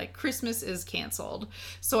this year, Christmas is canceled.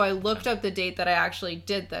 So I looked up the date that I actually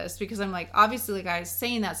did this because I'm obviously, I was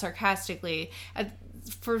saying that sarcastically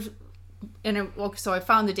so I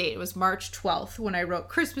found the date. It was March 12th when I wrote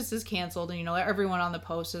Christmas is canceled, and everyone on the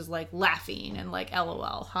post is laughing and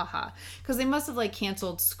LOL, haha, because they must have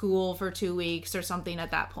canceled school for 2 weeks or something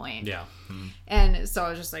at that point. Yeah. Mm-hmm. And so I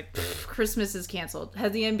was just Christmas is canceled.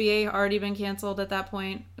 Had the NBA already been canceled at that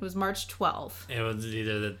point? It was March 12th. It was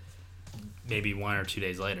either maybe 1 or 2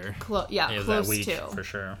 days later. Close that week, to. For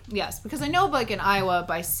sure. Yes, because I know like in Iowa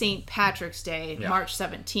by St. Patrick's Day, March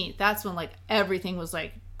 17th, that's when like everything was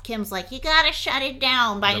like, Kim's like, you gotta shut it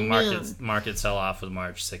down by noon. Market sell-off was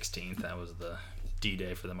March 16th. That was the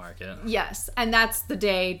D-Day for the market. Yes, and that's the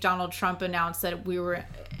day Donald Trump announced that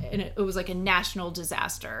it was like a national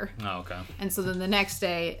disaster. Oh, okay. And so then the next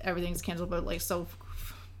day, everything's canceled. But like, so,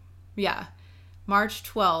 yeah. March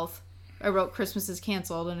 12th, I wrote Christmas is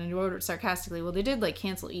canceled, and I wrote it sarcastically. Well, they did like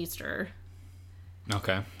cancel Easter.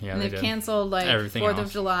 Okay, yeah, and they've canceled like everything 4th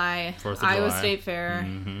of July, Iowa State Fair.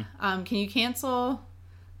 Mm-hmm. Can you cancel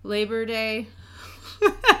Labor Day?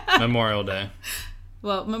 Memorial Day.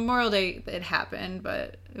 Well, Memorial Day, it happened,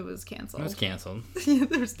 but it was canceled. It was canceled.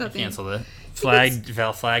 There's nothing. They canceled it.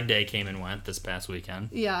 Flag Day came and went this past weekend.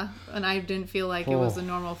 Yeah, and I didn't feel like it was a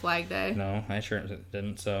normal Flag Day. No, I sure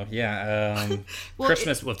didn't. So, yeah. Well,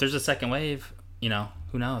 Christmas, if there's a second wave,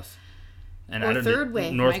 who knows? And or third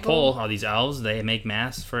wave, North Michael. Pole, all these elves, they make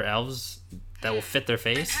masks for elves that will fit their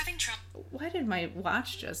face. Why did my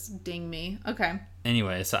watch just ding me? Okay.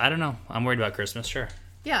 Anyway, so I don't know. I'm worried about Christmas, sure.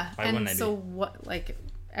 Yeah, why and so what? Like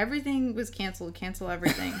everything was canceled. Cancel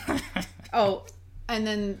everything. Oh, and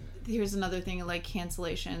then here's another thing, like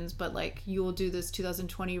cancellations. But like you will do this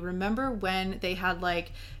 2020. Remember when they had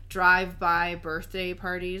like drive-by birthday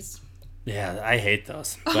parties? Yeah, I hate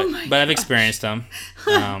those. But, but I've experienced them.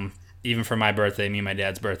 Even for my birthday, me and my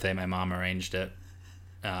dad's birthday, my mom arranged it.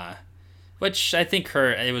 Which I think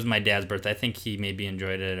it was my dad's birthday. I think he maybe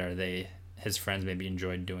enjoyed it, or his friends maybe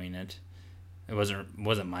enjoyed doing it. It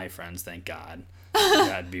wasn't my friends, thank God.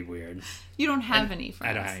 That'd be weird. You don't have any friends.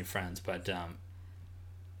 I don't have any friends, but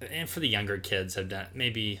and for the younger kids have done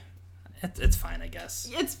maybe it's fine, I guess.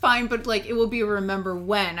 It's fine, but like it will be a remember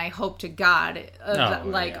when. I hope to God,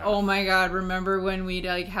 oh my God, remember when we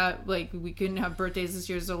we couldn't have birthdays this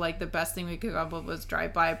year, so like the best thing we could come up with was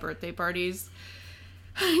drive-by birthday parties.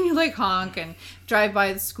 You like honk and drive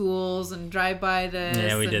by the schools and drive by this.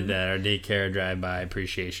 Yeah, we did that. Our daycare drive by,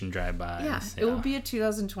 appreciation drive by. Yeah, it will be a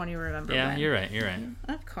 2020 remember. Yeah, when. You're right.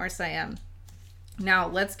 Of course I am. Now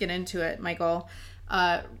let's get into it, Michael.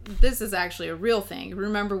 This is actually a real thing.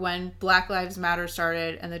 Remember when Black Lives Matter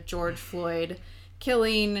started and the George Floyd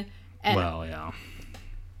killing? And well, yeah.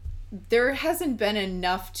 There hasn't been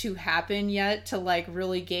enough to happen yet to like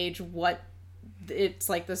really gauge what it's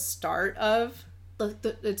like the start of.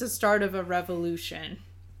 It's a start of a revolution.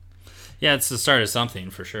 Yeah, it's the start of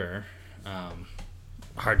something for sure.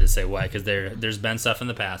 Hard to say what, because there's been stuff in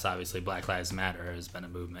the past. Obviously, Black Lives Matter has been a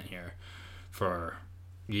movement here for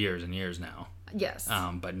years and years now. Yes.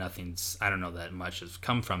 But I don't know that much has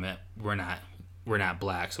come from it. We're not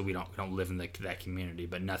black, so we don't live in that community.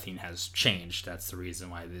 But nothing has changed. That's the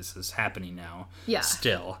reason why this is happening now. Yeah.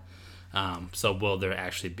 Still. So will there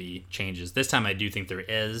actually be changes? This time, I do think there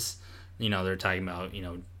is. They're talking about,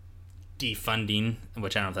 defunding,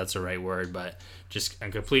 which I don't know if that's the right word, but just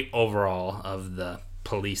a complete overhaul of the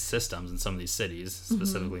police systems in some of these cities,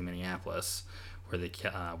 specifically Minneapolis, where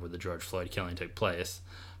the George Floyd killing took place.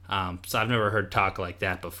 So I've never heard talk like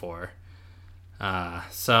that before.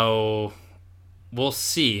 So we'll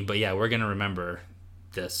see. But yeah, we're going to remember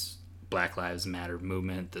this Black Lives Matter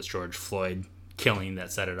movement, this George Floyd killing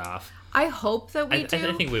that set it off. I hope that we do.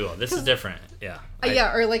 I think we will. This is different. Yeah. I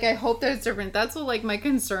hope that it's different. That's what like my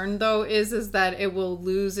concern though is that it will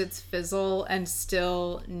lose its fizzle and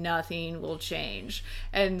still nothing will change.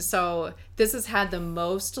 And so this has had the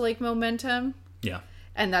most like momentum. Yeah.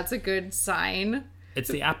 And that's a good sign. It's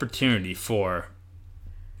the opportunity for,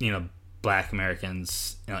 Black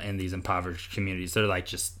Americans, in these impoverished communities.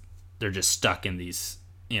 They're just stuck in these,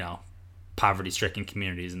 poverty-stricken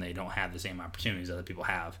communities, and they don't have the same opportunities other people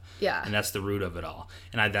have. Yeah. And that's the root of it all.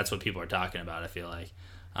 And that's what people are talking about, I feel like.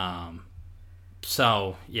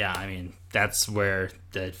 So, yeah, I mean, that's where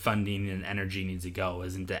the funding and energy needs to go,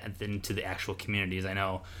 is into the actual communities. I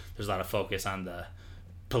know there's a lot of focus on the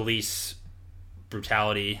police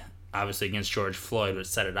brutality, obviously, against George Floyd, which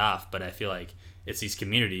set it off, but I feel like it's these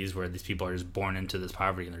communities where these people are just born into this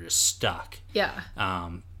poverty and they're just stuck. Yeah.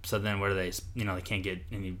 So then what do they, they can't get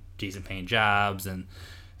any decent paying jobs, and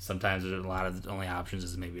sometimes there's a lot of the only options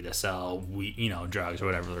is maybe to sell drugs or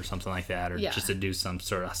whatever, or something like that, or just to do some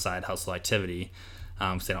sort of side hustle activity.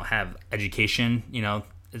 Because they don't have education,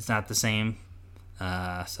 it's not the same.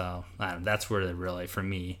 So that's where really, for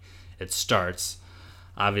me, it starts.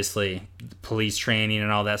 Obviously, police training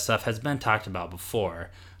and all that stuff has been talked about before.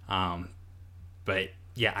 But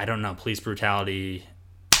yeah, I don't know. Police brutality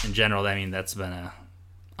in general, I mean, that's been a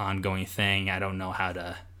ongoing thing. I don't know how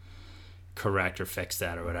to correct or fix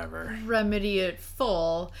that or whatever. Remedy it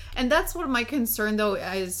full. And that's what my concern though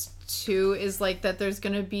is too is like that there's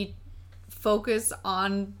gonna be focus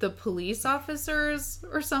on the police officers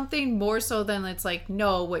or something more so than it's like,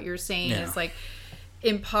 no, what you're saying is like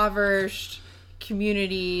impoverished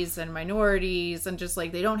communities and minorities and just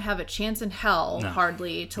like they don't have a chance in hell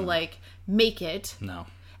hardly to like make it. No.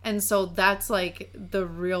 And so that's like the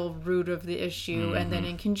real root of the issue. And then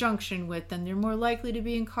in conjunction with, then they're more likely to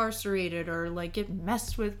be incarcerated or like get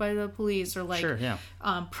messed with by the police or like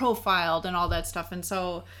profiled and all that stuff. And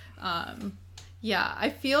so, yeah, I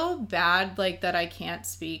feel bad like that I can't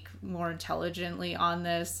speak more intelligently on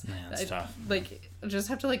this. Yeah, that's tough. Like, I just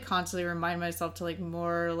have to like constantly remind myself to like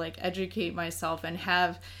more like educate myself and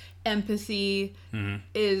have empathy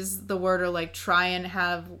is the word, or like try and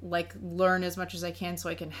have like learn as much as I can so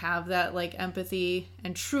I can have that like empathy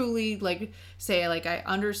and truly like say like I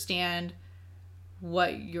understand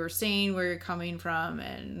what you're saying, where you're coming from,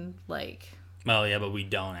 and like. Well, yeah, but we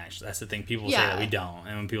don't actually. That's the thing. People say that we don't,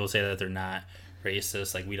 and when people say that they're not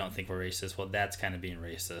racist, like we don't think we're racist. Well, that's kind of being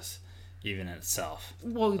racist, even in itself.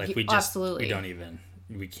 Well, like we absolutely.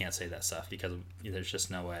 We can't say that stuff because there's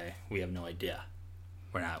just no way. We have no idea.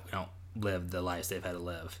 We don't live the lives they've had to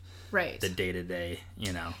live. Right. The day to day,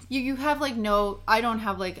 you know. You have like I don't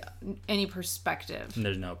have like any perspective.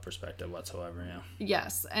 There's no perspective whatsoever. Yeah.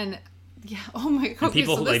 Yes, and. Yeah. Oh my god. And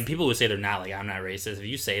people people who say they're not, like, I'm not racist. If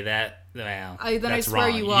you say that, well, then that's I swear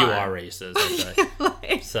wrong. you are. You are racist.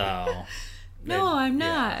 Okay. So. No, I'm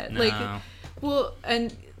not. No. Like, well,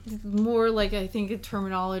 and more like I think a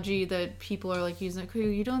terminology that people are like using. Like,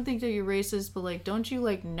 you don't think that you're racist, but like, don't you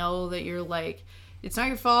like know that you're like, it's not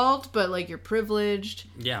your fault, but like you're privileged.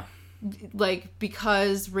 Yeah. Like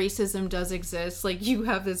because racism does exist, like you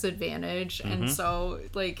have this advantage, and so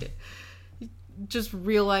like. Just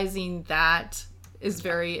realizing that is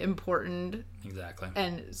very important. Exactly.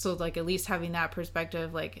 And so like at least having that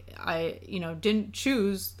perspective, like I didn't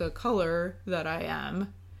choose the color that I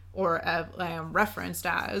am or I am referenced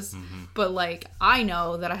as, but like I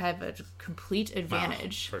know that I have a complete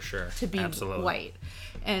advantage for sure to be Absolutely. White,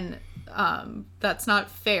 and that's not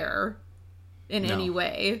fair in any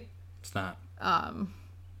way. It's not.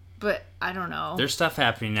 But I don't know. There's stuff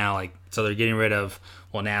happening now, like, so they're getting rid of,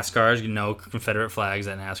 well, NASCAR's no Confederate flags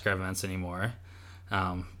at NASCAR events anymore,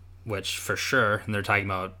 which for sure, and they're talking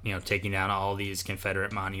about, taking down all these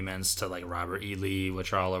Confederate monuments to, like, Robert E. Lee,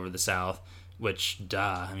 which are all over the South, which,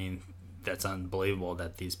 I mean, that's unbelievable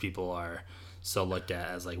that these people are so looked at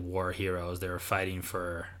as, like, war heroes. They were fighting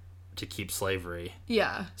to keep slavery.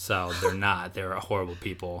 Yeah. So they're not. They're horrible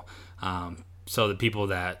people. So the people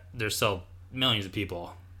there's still millions of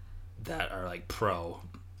people that are like pro,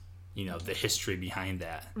 the history behind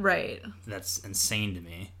that. Right. That's insane to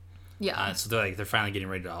me. Yeah. So they're finally getting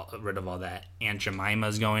rid of all that. Aunt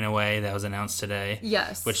Jemima's going away. That was announced today.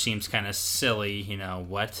 Yes. Which seems kind of silly,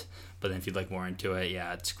 what? But then if you look more into it,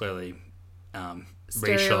 yeah, it's clearly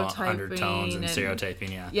racial undertones and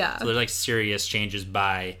stereotyping. Yeah. Yeah. So there's like serious changes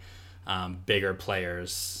by bigger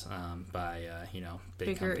players, by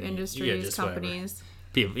bigger industries, companies.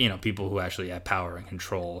 Whatever. People who actually have power and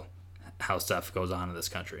control how stuff goes on in this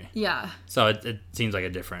country. Yeah. So it seems like a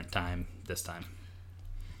different time this time.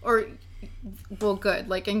 Or, well, good.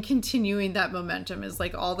 Like, and continuing that momentum is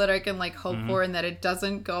like all that I can like hope for, and that it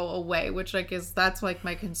doesn't go away, which like that's like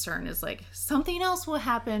my concern is like something else will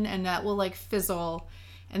happen and that will like fizzle,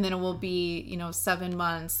 and then it will be 7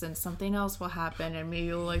 months and something else will happen and maybe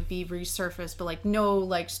it will like be resurfaced, but like no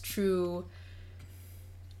like true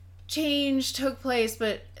change took place.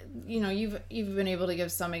 But you've been able to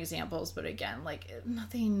give some examples, but again, like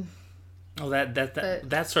nothing. Oh,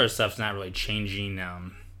 that sort of stuff's not really changing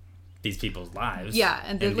these people's lives. Yeah,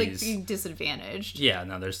 and they're like being disadvantaged. Yeah,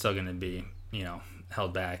 no, they're still going to be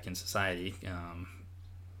held back in society.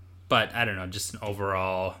 But I don't know, just an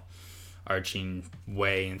overall arching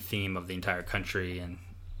way and theme of the entire country, and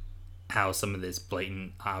how some of these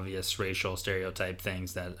blatant, obvious racial stereotype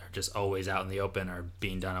things that are just always out in the open are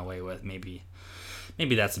being done away with. Maybe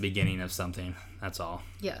that's the beginning of something. That's all.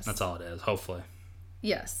 Yes. That's all it is, hopefully.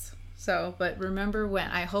 Yes. So, but remember when.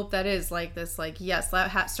 I hope that is like this, like, yes,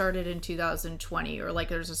 that started in 2020, or like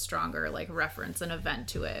there's a stronger like reference and event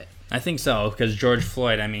to it. I think so, because George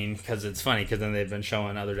Floyd, because it's funny, because then they've been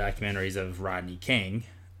showing other documentaries of Rodney King,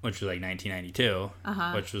 which was like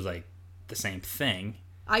 1992, which was like the same thing.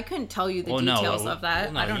 I couldn't tell you the details of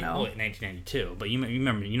that. I don't know. 1992. But you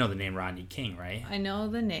remember, the name Rodney King, right? I know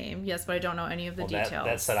the name, yes, but I don't know any of the details.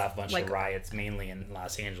 That set off a bunch of riots, mainly in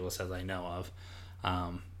Los Angeles, as I know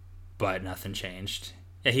of. But nothing changed.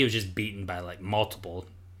 Yeah, he was just beaten by, like, multiple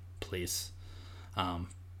police.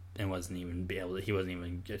 and he wasn't even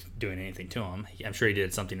doing anything to him. I'm sure he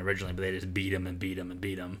did something originally, but they just beat him and beat him and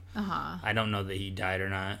beat him. I don't know that he died or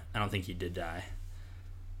not. I don't think he did die,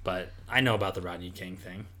 but I know about the Rodney King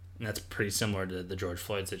thing, and that's pretty similar to the George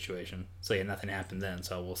Floyd situation. So yeah, nothing happened then,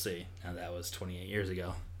 so we'll see. Now that was 28 years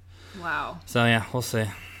ago. Wow. So yeah, we'll see.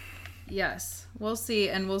 Yes, we'll see,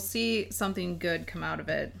 and we'll see something good come out of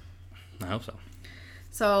it. I hope so.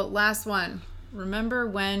 So, last one. Remember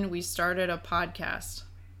when we started a podcast?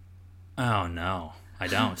 Oh, no. I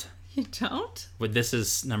don't. You don't? But this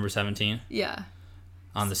is number 17? Yeah.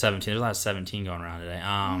 On the 17th. There's a lot of 17 going around today.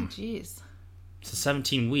 Jeez. So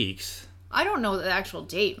 17 weeks. I don't know the actual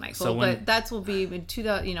date, Michael, but that will be in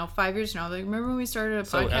 5 years from now. Like, remember when we started a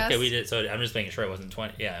podcast? Okay, we did. So I'm just making sure it wasn't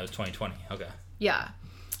 20. Yeah, it was 2020. Okay. Yeah.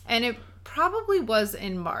 And it probably was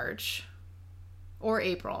in March. Or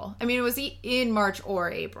April. I mean, it was in March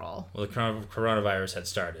or April. Well, the coronavirus had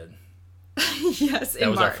started. Yes, in March. That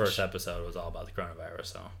was our first episode. It was all about the coronavirus,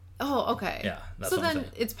 so. Oh, okay. Yeah, that's so what I'm then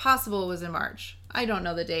saying. It's possible it was in March. I don't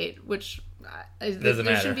know the date, which Doesn't there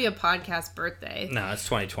matter. should be a podcast birthday. No, it's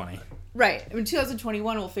 2020. Right. In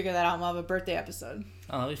 2021, we'll figure that out and we'll have a birthday episode.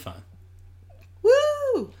 Oh, that'll be fun.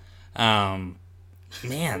 Woo!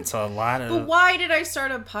 Man, so a lot of... But why did I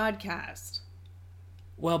start a podcast?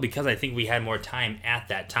 Well, because I think we had more time at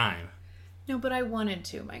that time. No, but I wanted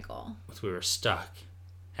to, Michael. We were stuck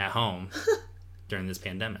at home during this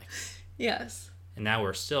pandemic. Yes. And now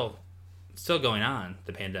we're still going on,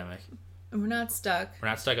 the pandemic. And we're not stuck. We're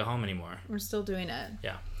not stuck at home anymore. We're still doing it.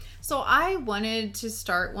 Yeah. So I wanted to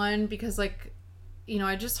start one because, I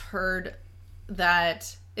just heard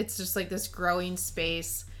that it's just like this growing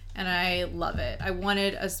space and I love it. I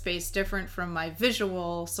wanted a space different from my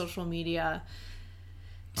visual social media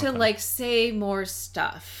to say more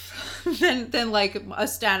stuff than like a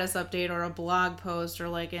status update or a blog post or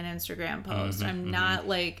like an Instagram post. I'm not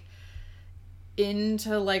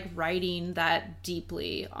into writing that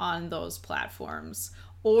deeply on those platforms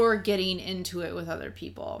or getting into it with other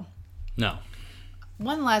people. No.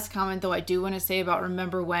 One last comment though I do want to say about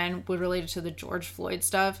Remember When related to the George Floyd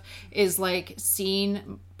stuff is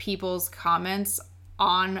seeing people's comments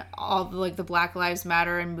on all the Black Lives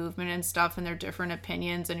Matter and movement and stuff and their different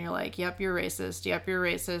opinions, and you're like, yep, you're racist, yep, you're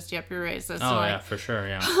racist, yep, you're racist. Oh, yeah, for sure,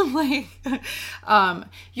 yeah.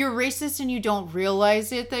 You're racist and you don't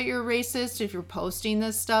realize it that you're racist if you're posting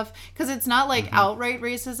this stuff, because it's not outright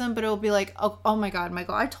racism, but it'll be like, oh my God,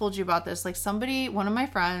 Michael, I told you about this. One of my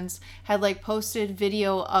friends had posted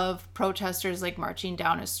video of protesters marching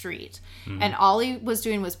down a street, and all he was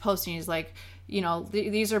doing was posting. He's like,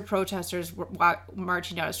 these are protesters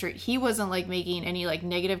marching down a street. He wasn't making any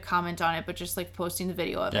negative comment on it, but just posting the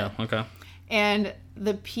video of it. Yeah, okay. And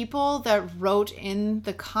the people that wrote in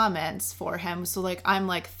the comments for him, so I'm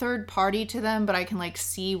third party to them, but I can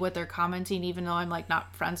see what they're commenting, even though I'm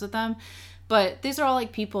not friends with them. But these are all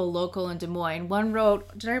people local in Des Moines. One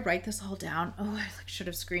wrote, did I write this all down? Oh, I should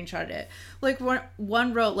have screenshotted it.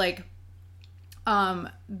 One wrote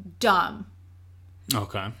dumb.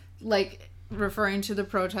 Okay. Referring to the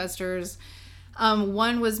protesters.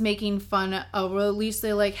 One was making fun of, well, at least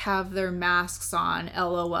they have their masks on,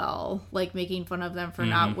 LOL, making fun of them for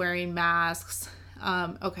not wearing masks.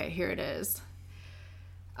 Okay, here it is.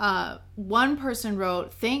 One person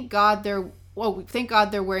wrote, thank God they're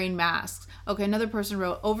wearing masks. Okay, another person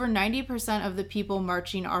wrote, over 90% of the people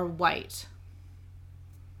marching are white.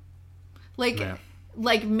 Yeah.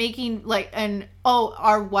 Making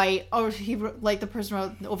are white. Oh, he the person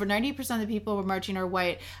wrote, over 90% of the people who are marching are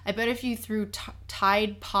white. I bet if you threw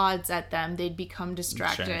Tide Pods at them, they'd become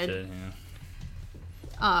distracted.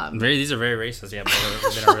 Yeah. These are very racist. Yeah, but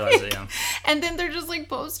they don't realize it. Yeah. And then they're just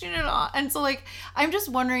posting it on, and so I'm just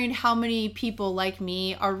wondering how many people like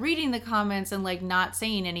me are reading the comments and not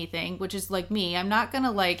saying anything, which is me. I'm not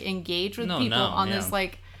gonna engage with people on this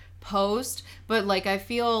post, but I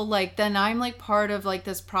feel then I'm part of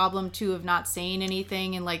this problem too of not saying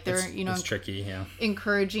anything, and they're it's tricky, yeah,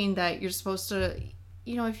 encouraging that you're supposed to,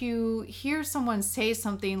 if you hear someone say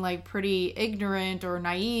something pretty ignorant or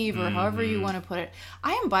naive or however you want to put it.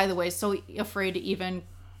 I am, by the way, so afraid to even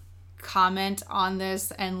comment on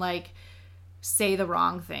this and say the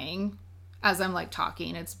wrong thing as I'm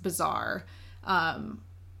talking. It's bizarre.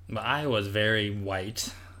 But I was very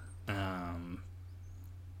white.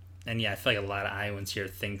 And yeah, I feel a lot of Iowans here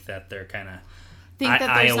think that they're kind of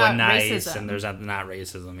Iowa nice, racism. And there's not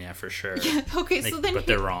racism, yeah, for sure. Yeah, okay, but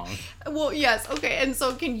they're wrong. Well, yes, okay, and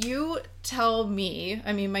so can you tell me?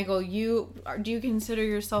 I mean, Michael, do you consider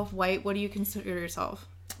yourself white? What do you consider yourself?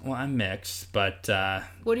 Well, I'm mixed, but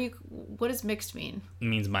what does mixed mean? It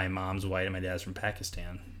means my mom's white and my dad's from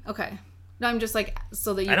Pakistan. Okay, No, I'm just like,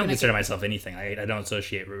 so that you I don't can consider myself anything. I don't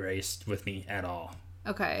associate race with me at all.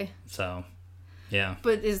 Okay. So, yeah.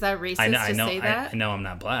 But is that racist to say that? I know I'm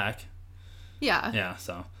not black. Yeah. Yeah,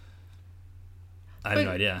 so. I have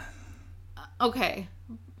no idea. Okay.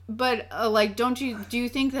 But, like, do you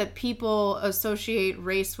think that people associate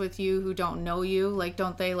race with you who don't know you? Like,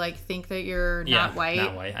 don't they, like, think that you're not white?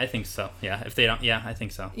 Not white. I think so. Yeah. If they don't, yeah, I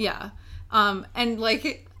think so. Yeah. And,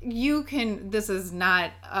 like, this is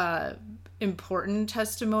not important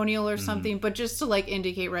testimonial or something, but just to, like,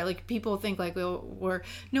 indicate, right? Like, people think, like, we're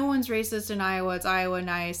no one's racist in Iowa. It's Iowa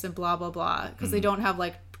nice and blah, blah, blah. Because they don't have,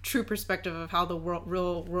 like, true perspective of how the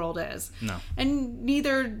real world is. No. And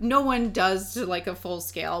no one does to like a full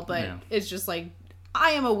scale, but it's just like,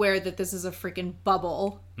 I am aware that this is a freaking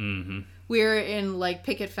bubble. Mm-hmm. We're in like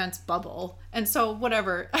picket fence bubble. And so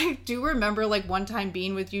whatever. I do remember like one time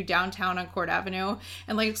being with you downtown on Court Avenue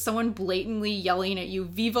and like someone blatantly yelling at you,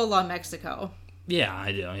 "Viva la Mexico." Yeah,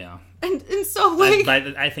 I do. Yeah. And so like,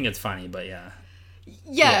 I think it's funny, but yeah.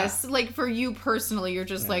 Yes, like for you personally, you're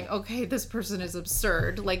just like, okay, this person is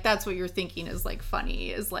absurd. Like that's what you're thinking is like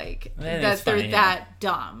funny, is like that they're that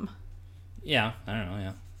dumb. Yeah, I don't know,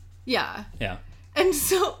 yeah. Yeah. Yeah. And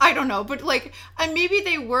so I don't know, but like, and maybe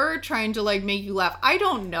they were trying to like make you laugh. I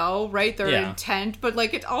don't know, right? Their intent, but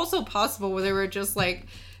like it's also possible where they were just like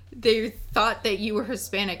they thought that you were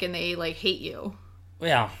Hispanic and they like hate you.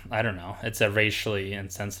 Well, I don't know. It's a racially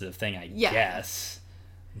insensitive thing, I guess.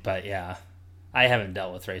 But yeah. I haven't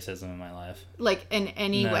dealt with racism in my life. Like, in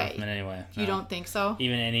any way? In any way. You don't think so?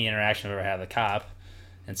 Even any interaction I've ever had with a cop,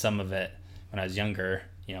 and some of it when I was younger,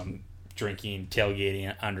 you know, drinking,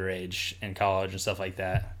 tailgating underage in college and stuff like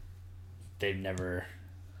that, they've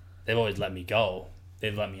always let me go.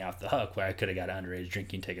 They've let me off the hook where I could have got an underage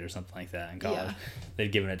drinking ticket or something like that in college. Yeah. They've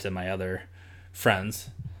given it to my other friends.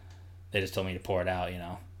 They just told me to pour it out, you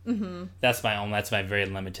know. Mm-hmm. That's my very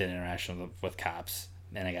limited interaction with cops.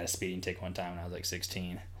 And I got a speeding ticket one time when I was like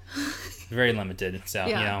 16. Very limited. So,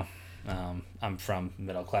 you know, I'm from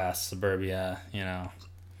middle class suburbia, you know.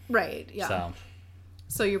 Right, yeah.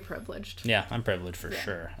 So you're privileged. Yeah, I'm privileged for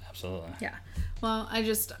sure. Absolutely. Yeah. Well, I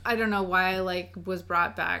don't know why I like was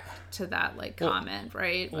brought back to that like comment,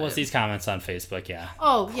 right? Well, it's these comments on Facebook, yeah.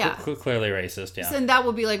 Oh, yeah. Clearly racist, yeah. So, and that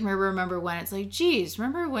will be like, remember when it's like, geez,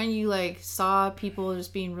 remember when you like saw people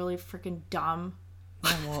just being really freaking dumb?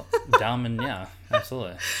 Yeah, well, dumb and yeah,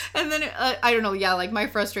 absolutely. And then I don't know, yeah, like my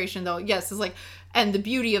frustration though, yes, is like, and the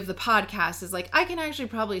beauty of the podcast is like I can actually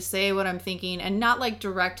probably say what I'm thinking and not like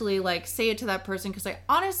directly like say it to that person because I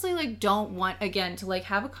honestly like don't want again to like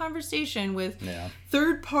have a conversation with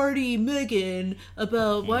third party Megan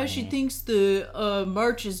about why she thinks the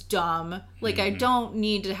march is dumb. Like I don't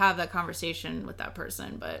need to have that conversation with that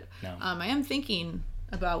person, but I am thinking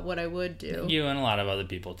about what I would do. You and a lot of other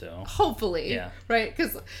people too. Hopefully. Yeah. Right?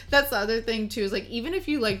 Because that's the other thing too, is like, even if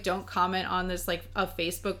you like don't comment on this, like a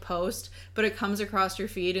Facebook post, but it comes across your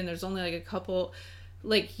feed and there's only like a couple,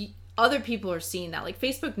 like other people are seeing that. Like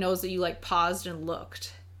Facebook knows that you like paused and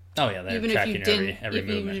looked. Oh yeah, they're tracking every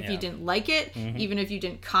movement. Even if you didn't like it, even if you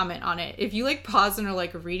didn't comment on it. If you like pause and are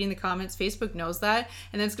like reading the comments, Facebook knows that.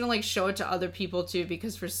 And then it's going to like show it to other people too,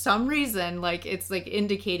 because for some reason, like it's like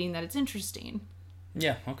indicating that it's interesting.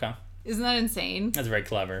 Yeah, okay. Isn't that insane? That's very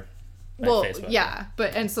clever. Well, Facebook. Yeah,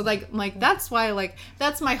 but and so like that's why like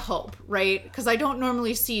that's my hope, right? Because I don't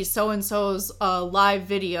normally see so-and-so's live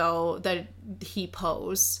video that he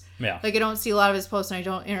posts. Yeah. Like I don't see a lot of his posts and I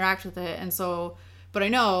don't interact with it. And so, but I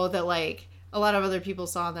know that like a lot of other people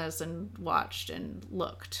saw this and watched and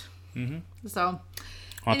looked. Mm-hmm. So.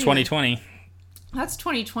 Well, anyway, 2020. That's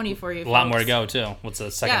 2020 for you, folks. A lot more to go, too. What's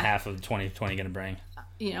the second half of 2020 going to bring?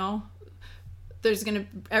 You know,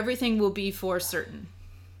 everything will be for certain.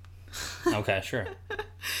 Okay, sure.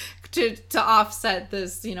 to offset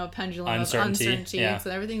this, you know, pendulum uncertainty. Of uncertainty. Yeah.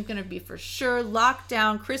 So everything's going to be for sure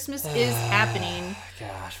lockdown. Christmas is happening.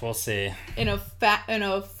 Gosh, we'll see. In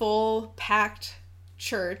a full packed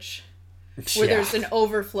church where there's an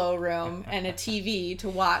overflow room and a TV to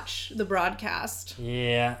watch the broadcast.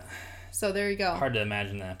 Yeah. So there you go. Hard to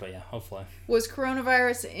imagine that, but yeah, hopefully. Was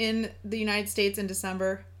coronavirus in the United States in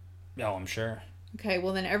December? Oh, I'm sure. Okay,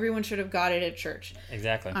 well then everyone should have got it at church.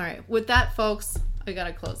 Exactly. All right. With that, folks, I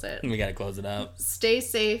gotta close it. We gotta close it up. Stay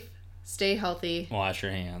safe, stay healthy. Wash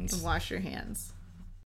your hands. And wash your hands.